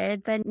you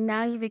did. But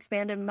now you've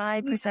expanded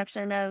my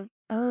perception of,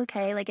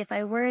 okay, like if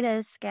I were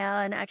to scale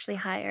and actually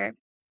hire,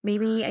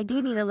 maybe I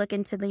do need to look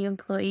into the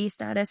employee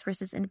status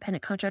versus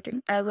independent contractor.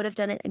 I would have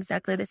done it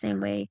exactly the same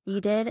way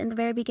you did in the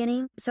very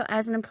beginning. So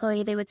as an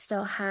employee, they would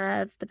still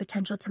have the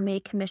potential to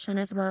make commission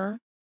as well.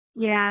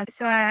 Yeah.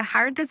 So I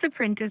hired this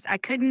apprentice. I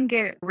couldn't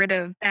get rid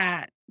of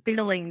that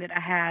feeling that I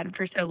had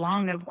for so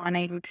long of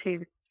wanting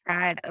to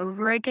try it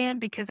over again,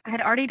 because I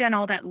had already done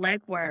all that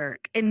legwork.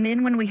 And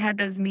then when we had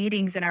those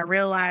meetings and I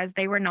realized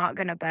they were not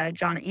going to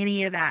budge on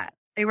any of that,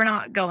 they were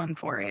not going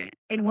for it.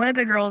 And one of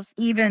the girls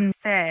even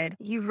said,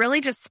 you really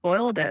just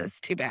spoiled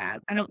us too bad.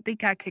 I don't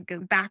think I could go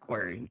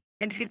backward.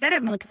 And she said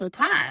it multiple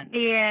times.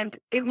 And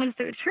it was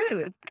the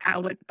truth. I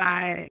would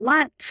buy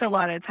lunch a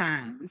lot of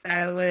times.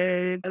 I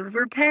would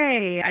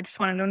overpay. I just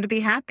wanted them to be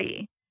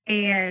happy.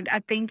 And I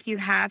think you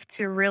have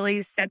to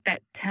really set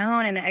that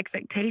tone and the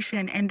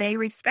expectation, and they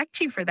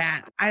respect you for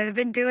that. I've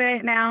been doing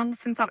it now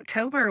since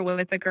October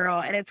with a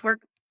girl, and it's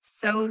worked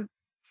so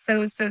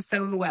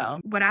well.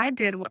 What I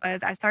did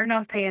was I started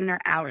off paying her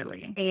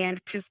hourly and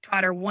just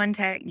taught her one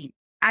technique.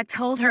 I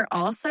told her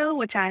also,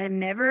 which I had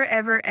never,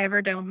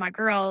 ever done with my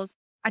girls,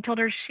 I told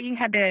her she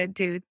had to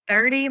do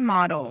 30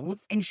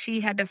 models and she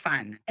had to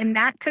fund. And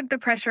that took the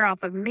pressure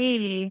off of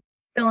me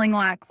feeling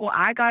like, well,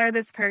 I got her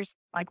this person.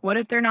 Like, what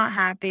if they're not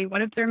happy?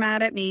 What if they're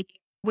mad at me?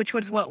 Which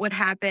was what would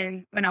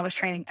happen when I was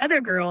training other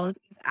girls.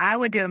 I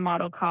would do a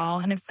model call,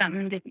 and if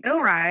something didn't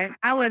go right,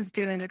 I was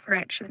doing a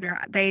correction, or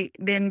they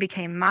then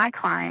became my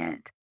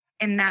client.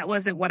 And that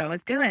wasn't what I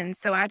was doing.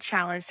 So I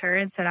challenged her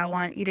and said, I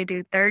want you to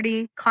do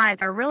 30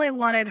 clients. I really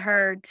wanted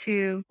her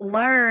to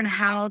learn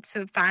how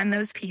to find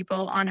those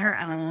people on her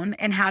own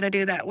and how to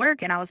do that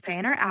work. And I was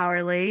paying her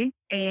hourly,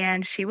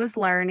 and she was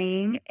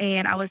learning,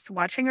 and I was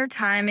watching her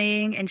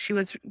timing, and she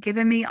was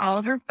giving me all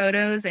of her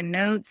photos and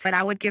notes, and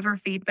I would give her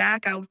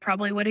feedback. I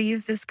probably would have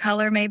used this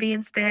color maybe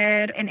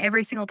instead. And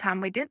every single time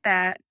we did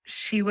that,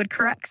 she would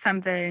correct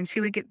something and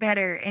she would get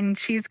better. And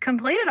she's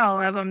completed all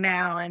of them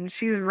now, and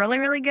she's really,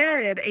 really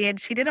good. And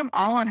she did them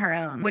all on her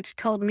own, which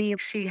told me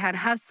she had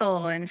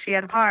hustle and she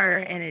had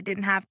heart, and it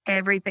didn't have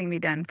everything be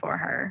done for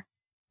her.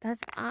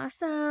 That's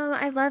awesome.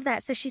 I love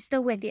that. So she's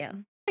still with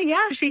you.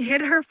 Yeah, she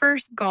hit her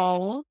first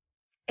goal.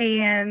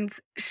 And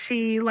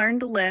she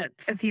learned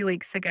lips a few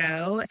weeks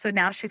ago. So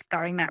now she's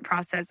starting that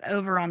process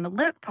over on the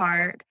lip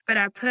part. But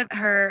I put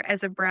her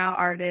as a brow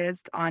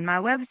artist on my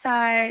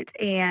website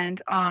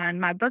and on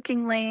my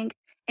booking link.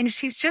 And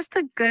she's just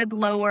a good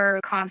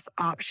lower cost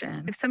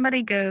option. If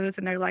somebody goes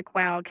and they're like,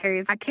 wow,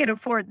 Carrie, I can't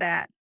afford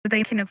that, but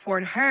they can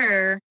afford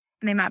her,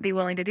 and they might be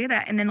willing to do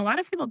that. And then a lot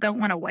of people don't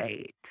want to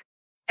wait.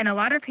 And a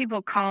lot of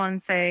people call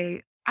and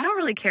say, I don't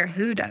really care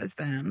who does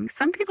them.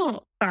 Some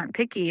people aren't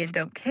picky and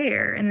don't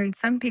care. And then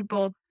some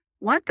people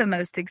want the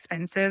most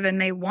expensive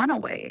and they want to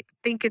wait. I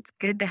think it's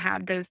good to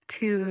have those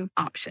two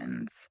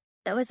options.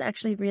 That was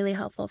actually really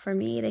helpful for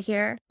me to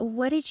hear.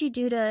 What did you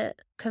do to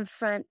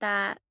confront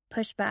that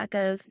pushback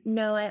of,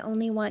 no, I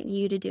only want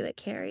you to do it,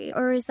 Carrie?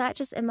 Or is that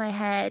just in my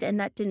head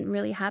and that didn't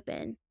really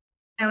happen?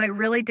 No, it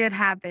really did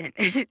happen.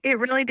 It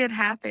really did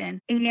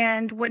happen.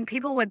 And when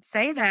people would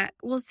say that,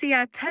 well, see,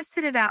 I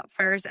tested it out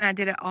first and I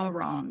did it all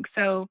wrong.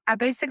 So I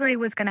basically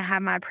was going to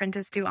have my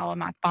apprentice do all of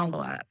my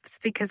follow-ups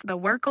because the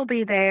work will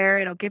be there.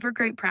 It'll give her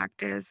great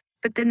practice.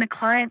 But then the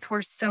clients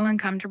were so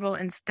uncomfortable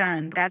and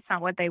stunned. That's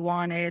not what they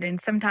wanted.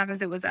 And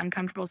sometimes it was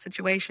uncomfortable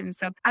situations.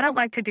 So I don't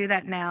like to do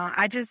that now.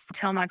 I just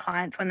tell my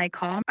clients when they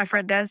call, my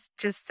front desk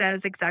just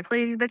says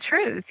exactly the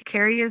truth.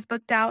 Carrie is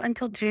booked out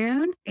until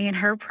June and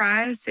her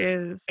price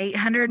is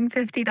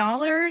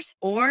 $850.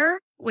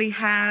 Or we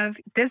have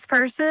this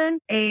person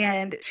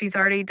and she's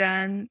already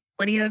done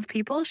plenty of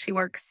people. She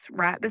works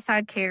right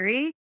beside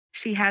Carrie.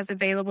 She has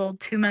available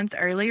 2 months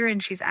earlier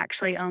and she's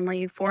actually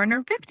only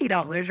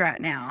 $450 right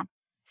now.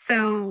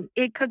 So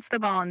it puts the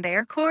ball in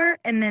their court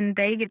and then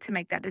they get to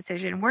make that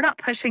decision. We're not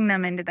pushing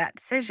them into that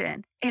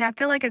decision. And I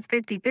feel like it's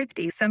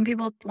 50-50. Some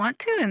people want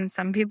to and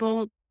some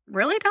people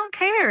really don't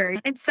care.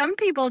 And some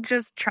people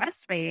just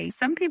trust me.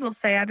 Some people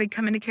say, I've been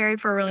coming to Carrie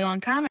for a really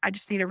long time. I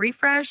just need a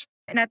refresh.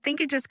 And I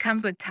think it just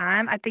comes with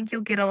time. I think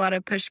you'll get a lot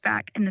of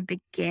pushback in the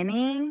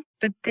beginning.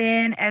 But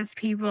then as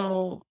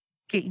people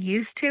get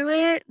used to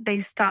it,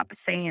 they stop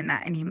saying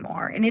that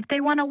anymore. And if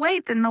they want to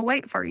wait, then they'll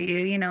wait for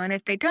you, and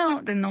if they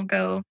don't, then they'll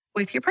go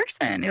with your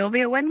person. It'll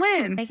be a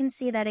win-win. I can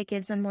see that it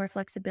gives them more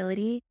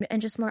flexibility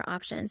and just more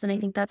options. And I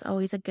think that's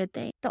always a good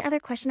thing. The other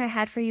question I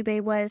had for you,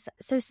 babe, was,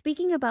 so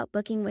speaking about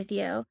booking with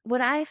you, what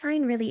I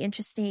find really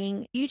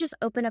interesting, you just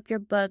open up your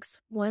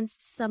books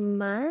once a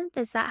month.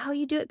 Is that how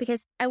you do it?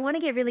 Because I want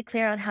to get really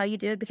clear on how you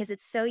do it because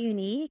it's so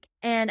unique.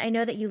 And I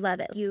know that you love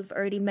it. You've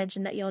already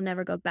mentioned that you'll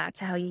never go back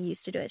to how you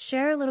used to do it.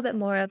 Share a little bit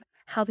more of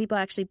how people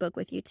actually book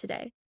with you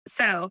today.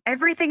 So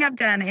everything I've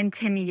done in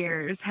 10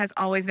 years has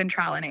always been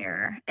trial and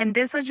error. And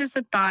this was just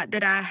a thought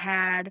that I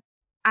had.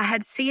 I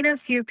had seen a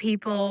few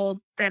people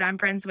that I'm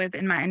friends with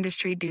in my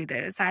industry do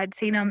this. I had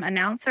seen them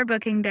announce their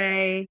booking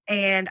day.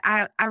 And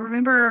I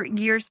remember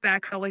years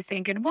back always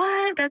thinking,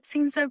 what? That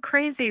seems so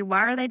crazy.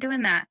 Why are they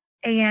doing that?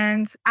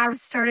 And I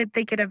started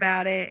thinking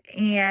about it,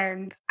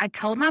 and I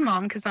told my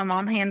mom, because my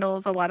mom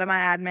handles a lot of my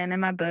admin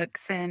and my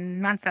books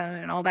and my phone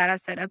and all that. I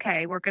said,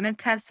 okay, we're going to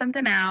test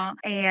something out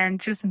and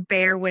just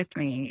bear with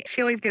me.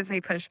 She always gives me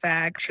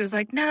pushback. She was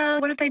like, no,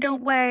 what if they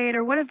don't wait?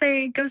 Or what if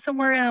they go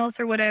somewhere else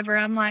or whatever?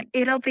 I'm like,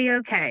 it'll be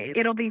okay.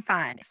 It'll be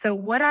fine. So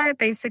what I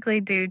basically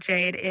do,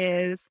 Jade,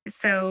 is,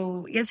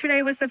 so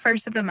yesterday was the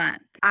first of the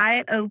month.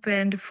 I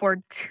opened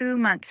for 2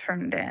 months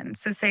from then.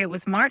 So say it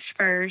was March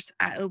 1st,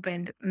 I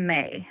opened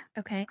May.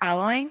 Okay.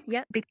 Following?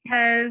 Yep.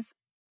 Because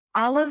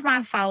all of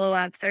my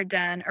follow-ups are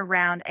done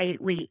around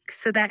 8 weeks.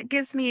 So that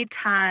gives me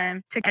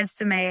time to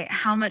estimate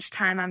how much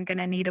time I'm going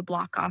to need to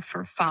block off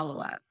for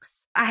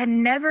follow-ups. I had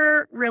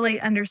never really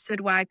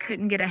understood why I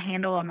couldn't get a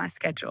handle on my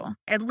schedule.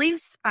 At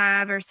least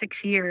 5 or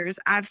 6 years,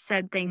 I've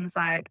said things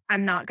like,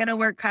 I'm not going to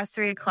work past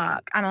 3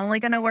 o'clock. I'm only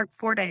going to work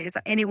 4 days.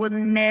 And it would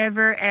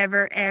never,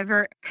 ever,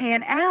 ever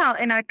pan out.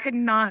 And I could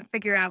not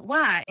figure out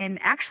why. And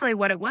actually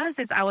what it was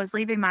is I was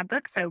leaving my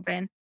books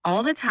open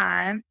all the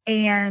time.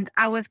 And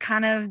I was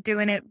kind of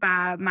doing it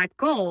by my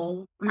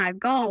goal. My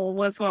goal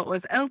was what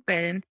was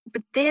open.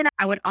 But then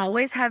I would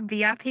always have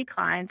VIP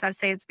clients. I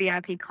say it's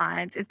VIP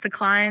clients. It's the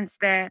clients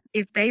that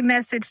if they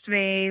messaged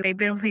me, they've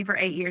been with me for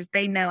 8 years,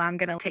 they know I'm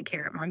going to take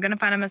care of them. I'm going to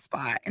find them a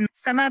spot. And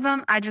some of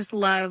them I just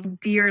love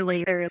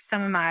dearly. They're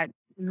some of my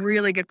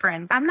really good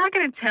friends. I'm not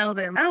going to tell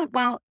them, oh,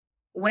 well,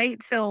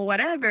 wait till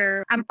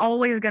whatever. I'm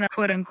always going to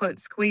quote unquote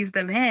squeeze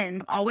them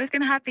in. I'm always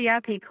going to have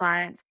VIP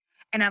clients.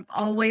 And I'm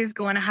always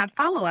going to have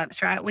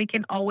follow-ups, right? We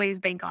can always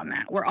bank on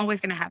that. We're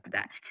always going to have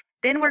that.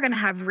 Then we're going to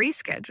have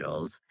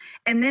reschedules.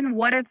 And then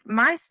what if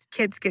my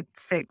kids get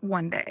sick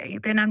one day?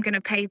 Then I'm going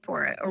to pay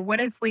for it. Or what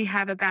if we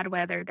have a bad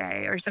weather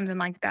day or something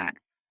like that?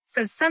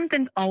 So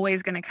something's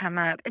always going to come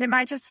up. And it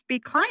might just be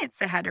clients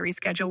that had to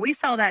reschedule. We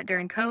saw that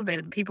during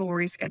COVID. People were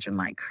rescheduling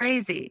like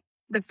crazy.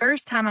 The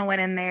first time I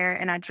went in there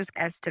and I just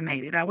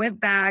estimated. I went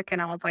back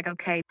and I was like,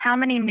 okay, how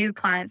many new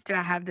clients do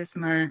I have this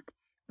month?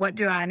 What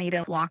do I need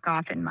to block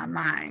off in my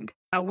mind?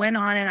 I went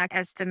on and I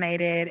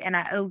estimated and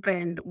I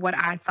opened what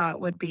I thought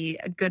would be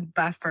a good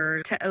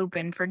buffer to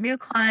open for new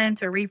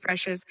clients or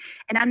refreshes.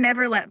 And I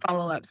never let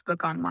follow-ups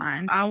book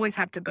online. I always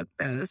have to book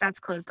those. That's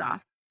closed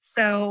off.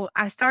 So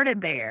I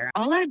started there.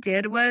 All I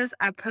did was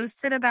I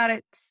posted about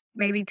it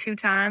maybe 2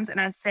 times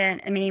and I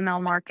sent an email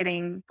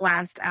marketing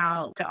blast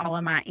out to all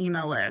of my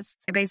email lists.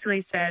 I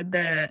basically said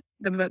the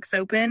book's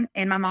open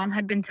and my mom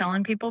had been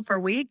telling people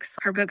for weeks,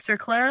 her books are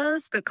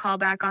closed, but call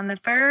back on the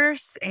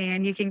 1st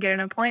and you can get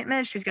an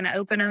appointment. She's going to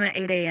open them at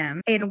 8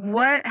 a.m. And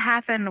what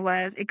happened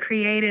was it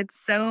created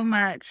so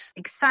much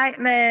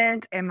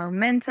excitement and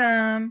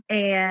momentum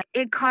and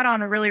it caught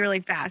on really, really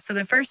fast. So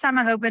the first time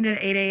I opened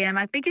at 8 a.m.,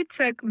 I think it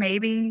took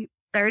maybe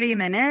 30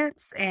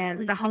 minutes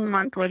and the whole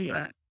month was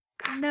booked.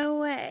 No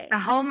way. The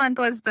whole month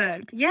was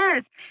booked.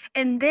 Yes.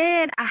 And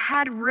then I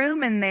had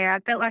room in there. I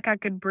felt like I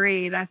could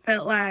breathe. I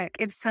felt like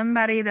if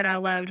somebody that I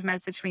loved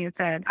messaged me and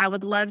said, I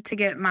would love to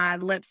get my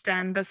lips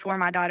done before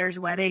my daughter's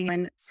wedding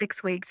in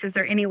 6 weeks. Is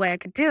there any way I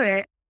could do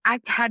it? I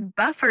had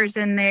buffers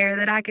in there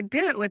that I could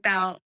do it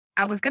without.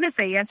 I was going to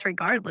say yes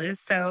regardless.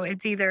 So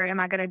it's either am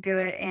I going to do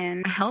it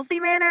in a healthy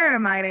manner or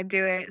am I going to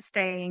do it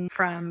staying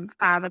from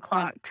 5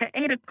 o'clock to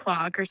 8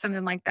 o'clock or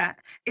something like that?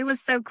 It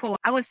was so cool.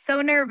 I was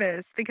so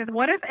nervous because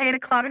what if 8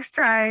 o'clock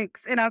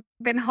strikes and I've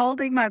been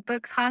holding my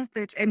books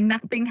hostage and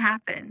nothing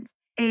happens?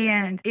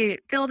 And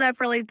it filled up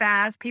really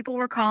fast. People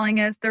were calling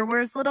us. There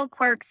was little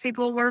quirks.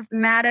 People were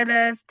mad at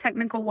us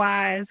technical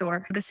wise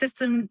or the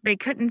system, they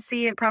couldn't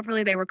see it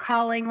properly. They were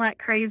calling like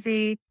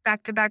crazy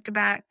back to back to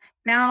back.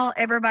 Now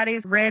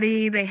everybody's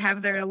ready. They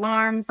have their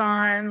alarms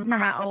on. For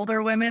my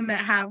older women that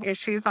have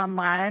issues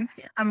online,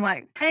 I'm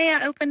like, hey,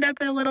 I opened up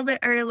a little bit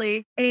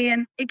early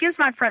and it gives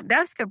my front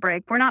desk a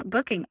break. We're not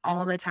booking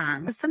all the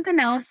time. But something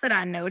else that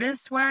I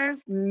noticed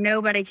was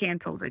nobody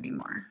cancels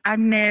anymore. I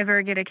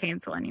never get a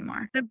cancel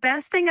anymore. The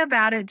best thing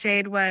about it,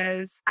 Jade,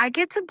 was I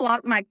get to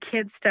block my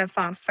kids' stuff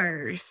off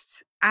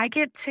first. I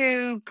get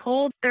to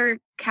pull their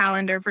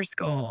calendar for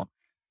school.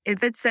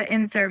 If it's an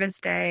in-service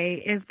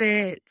day, if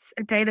it's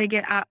a day they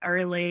get out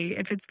early,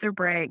 if it's their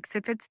breaks,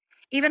 if it's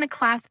even a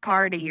class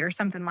party or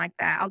something like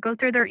that, I'll go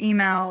through their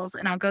emails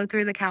and I'll go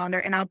through the calendar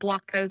and I'll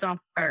block those off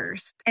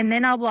first. And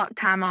then I'll block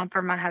time off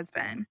for my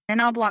husband. Then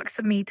I'll block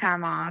some me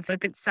time off.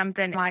 If it's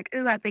something like,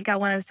 ooh, I think I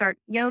want to start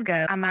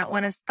yoga. I might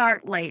want to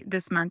start late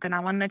this month and I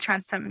want to try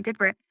something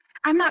different.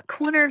 I'm not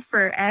cornered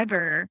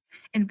forever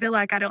and feel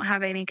like I don't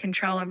have any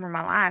control over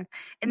my life.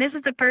 And this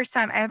is the first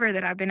time ever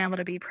that I've been able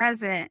to be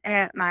present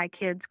at my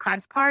kids'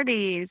 class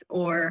parties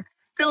or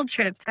field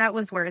trips. That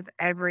was worth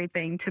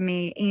everything to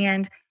me.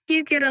 And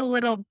you get a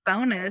little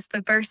bonus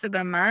the first of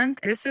the month.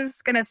 This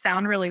is going to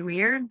sound really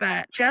weird,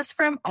 but just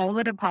from all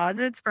the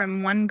deposits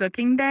from one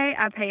booking day,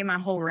 I pay my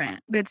whole rent.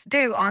 It's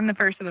due on the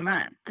first of the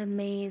month.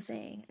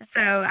 Amazing. So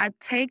I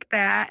take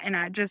that and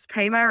I just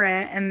pay my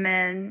rent and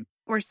then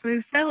we're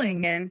smooth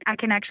sailing and I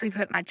can actually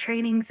put my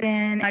trainings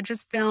in. I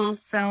just feel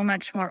so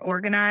much more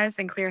organized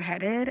and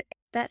clear-headed.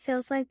 That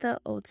feels like the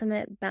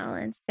ultimate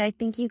balance. I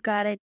think you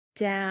got it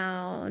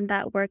down,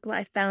 that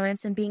work-life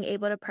balance and being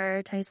able to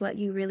prioritize what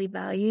you really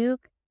value.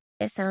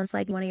 It sounds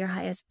like one of your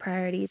highest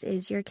priorities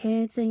is your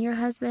kids and your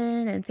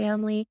husband and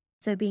family.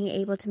 So being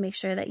able to make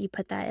sure that you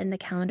put that in the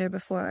calendar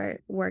before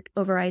work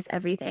overrides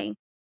everything.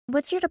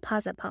 What's your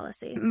deposit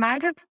policy? My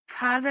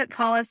deposit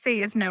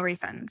policy is no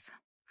refunds.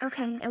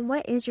 Okay. And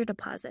what is your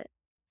deposit?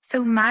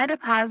 So my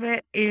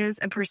deposit is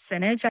a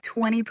percentage of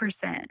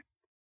 20%.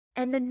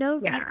 And the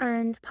no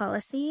refund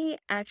policy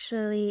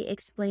actually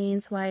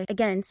explains why,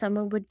 again,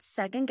 someone would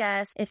second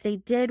guess if they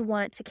did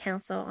want to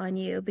cancel on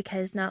you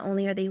because not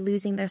only are they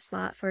losing their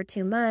slot for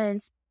 2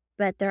 months,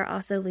 but they're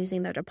also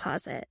losing their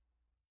deposit.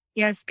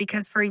 Yes,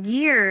 because for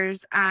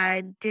years,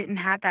 I didn't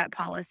have that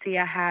policy.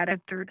 I had a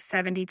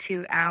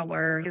 72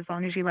 hour. As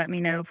long as you let me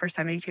know for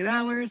 72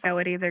 hours, I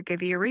would either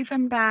give you a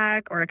refund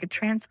back or I could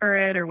transfer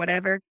it or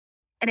whatever.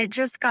 And it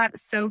just got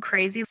so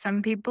crazy.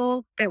 Some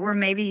people that were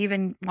maybe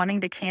even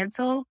wanting to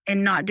cancel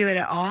and not do it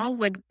at all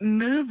would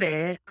move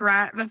it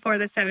right before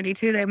the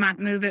 72. They might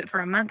move it for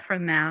a month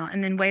from now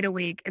and then wait a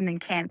week and then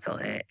cancel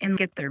it and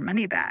get their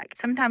money back.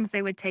 Sometimes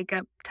they would take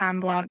up time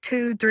block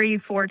 2, 3,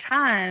 4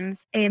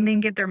 times and then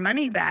get their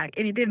money back.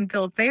 And it didn't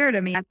feel fair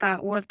to me. I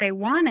thought, well, if they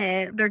want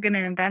it, they're going to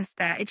invest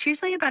that. It's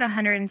usually about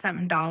 $100 and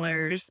something.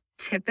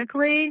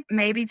 Typically,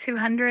 maybe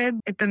 200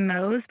 at the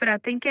most, but I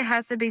think it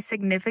has to be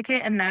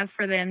significant enough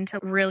for them to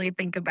really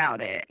think about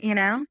it, you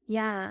know?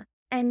 Yeah.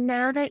 And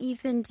now that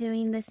you've been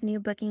doing this new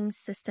booking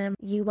system,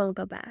 you won't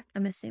go back,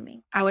 I'm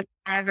assuming. I would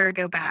never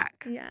go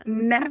back. Yeah.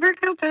 Never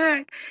go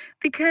back.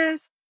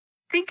 Because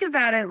think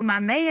about it. My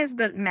May is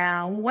booked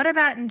now. What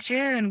about in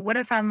June? What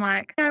if I'm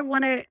like, I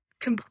want to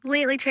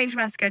completely change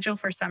my schedule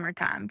for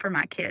summertime for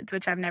my kids,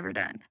 which I've never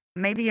done.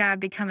 Maybe I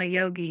become a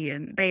yogi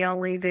and they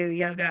only do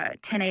yoga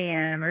at 10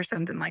 a.m. or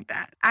something like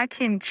that. I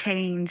can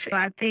change.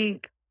 I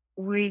think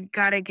we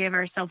got to give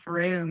ourselves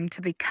room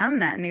to become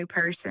that new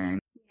person.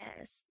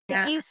 Yes.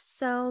 Thank you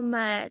so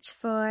much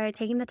for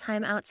taking the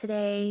time out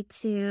today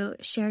to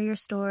share your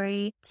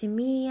story to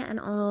me and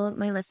all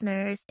my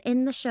listeners.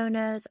 In the show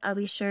notes, I'll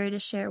be sure to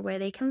share where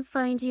they can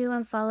find you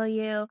and follow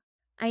you.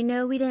 I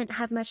know we didn't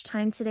have much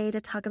time today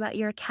to talk about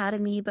your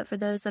academy, but for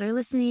those that are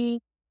listening,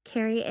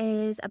 Carrie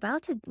is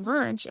about to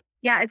launch.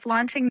 Yeah, it's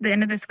launching the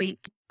end of this week.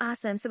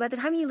 Awesome. So by the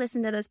time you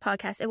listen to this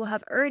podcast, it will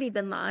have already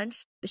been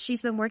launched.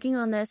 She's been working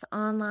on this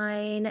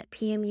online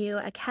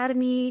PMU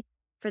Academy.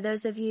 For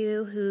those of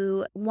you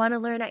who want to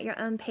learn at your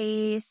own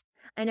pace,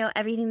 I know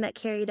everything that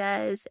Carrie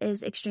does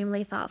is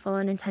extremely thoughtful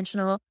and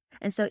intentional.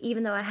 And so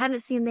even though I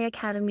haven't seen the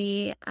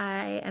Academy,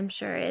 I am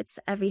sure it's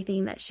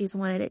everything that she's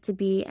wanted it to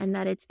be and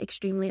that it's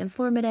extremely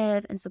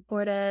informative and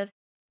supportive.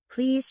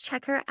 Please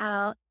check her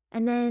out.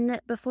 And then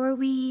before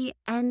we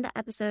end the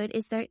episode,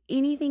 is there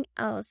anything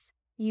else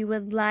you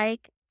would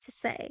like to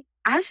say?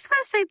 I just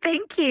want to say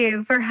thank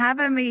you for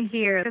having me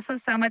here. This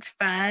was so much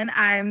fun.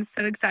 I'm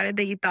so excited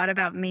that you thought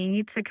about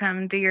me to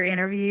come do your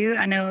interview.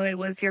 I know it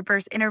was your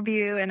first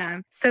interview, and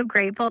I'm so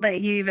grateful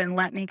that you even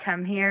let me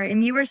come here.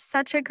 And you were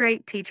such a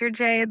great teacher,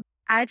 Jade.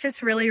 I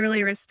just really,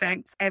 really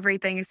respect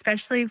everything,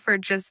 especially for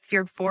just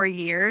your 4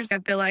 years. I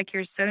feel like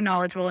you're so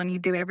knowledgeable and you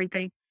do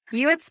everything.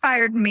 You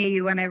inspired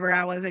me whenever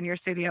I was in your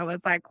studio. I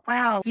was like,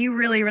 wow, you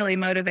really, really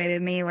motivated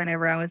me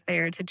whenever I was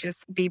there to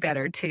just be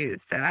better too.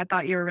 So I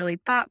thought you were really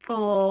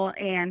thoughtful,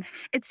 and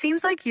it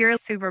seems like you're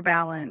super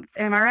balanced.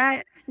 Am I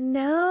right?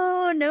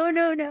 No.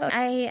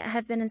 I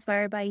have been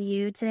inspired by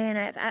you today, and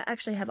I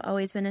actually have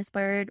always been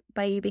inspired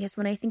by you because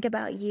when I think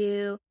about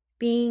you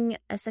being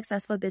a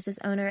successful business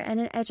owner and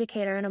an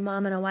educator and a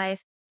mom and a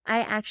wife, I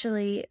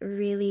actually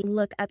really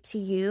look up to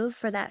you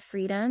for that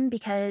freedom,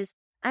 because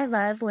I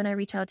love when I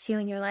reach out to you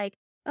and you're like,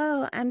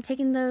 oh, I'm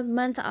taking the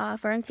month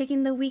off or I'm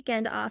taking the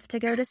weekend off to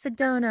go to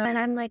Sedona. And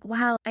I'm like,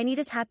 wow, I need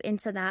to tap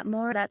into that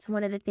more. That's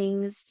one of the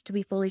things, to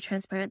be fully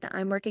transparent, that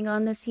I'm working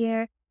on this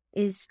year,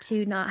 is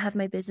to not have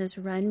my business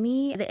run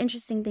me. The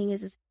interesting thing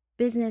is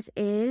business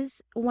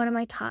is one of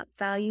my top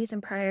values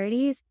and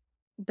priorities,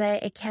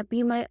 but it can't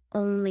be my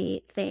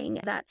only thing.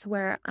 That's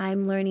where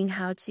I'm learning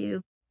how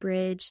to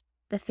bridge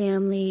the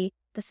family,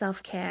 the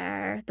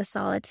self-care, the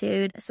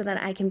solitude, so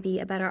that I can be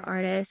a better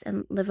artist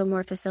and live a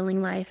more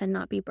fulfilling life and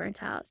not be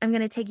burnt out. I'm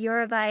going to take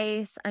your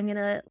advice. I'm going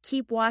to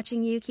keep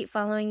watching you, keep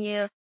following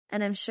you.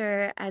 And I'm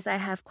sure as I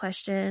have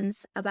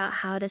questions about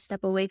how to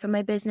step away from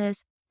my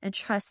business and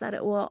trust that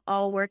it will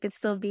all work and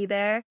still be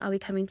there, I'll be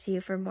coming to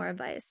you for more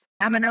advice.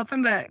 I'm an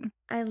open book.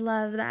 I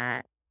love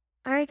that.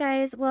 All right,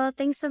 guys. Well,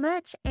 thanks so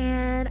much,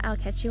 and I'll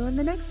catch you on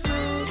the next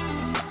one.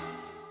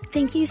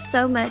 Thank you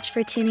so much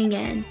for tuning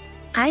in.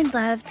 I'd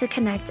love to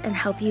connect and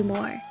help you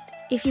more.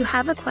 If you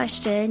have a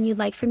question you'd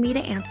like for me to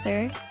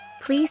answer,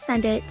 please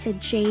send it to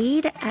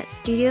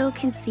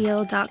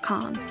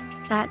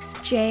jade@studioconceal.com. That's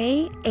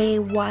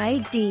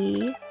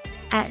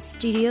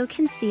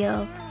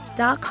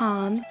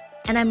JAYD@studioconceal.com,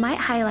 and I might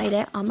highlight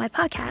it on my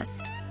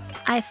podcast.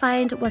 I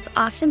find what's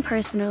often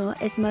personal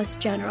is most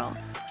general.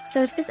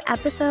 So if this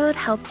episode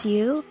helped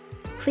you,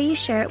 please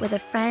share it with a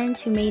friend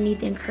who may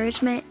need the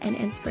encouragement and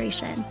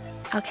inspiration.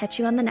 I'll catch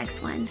you on the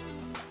next one.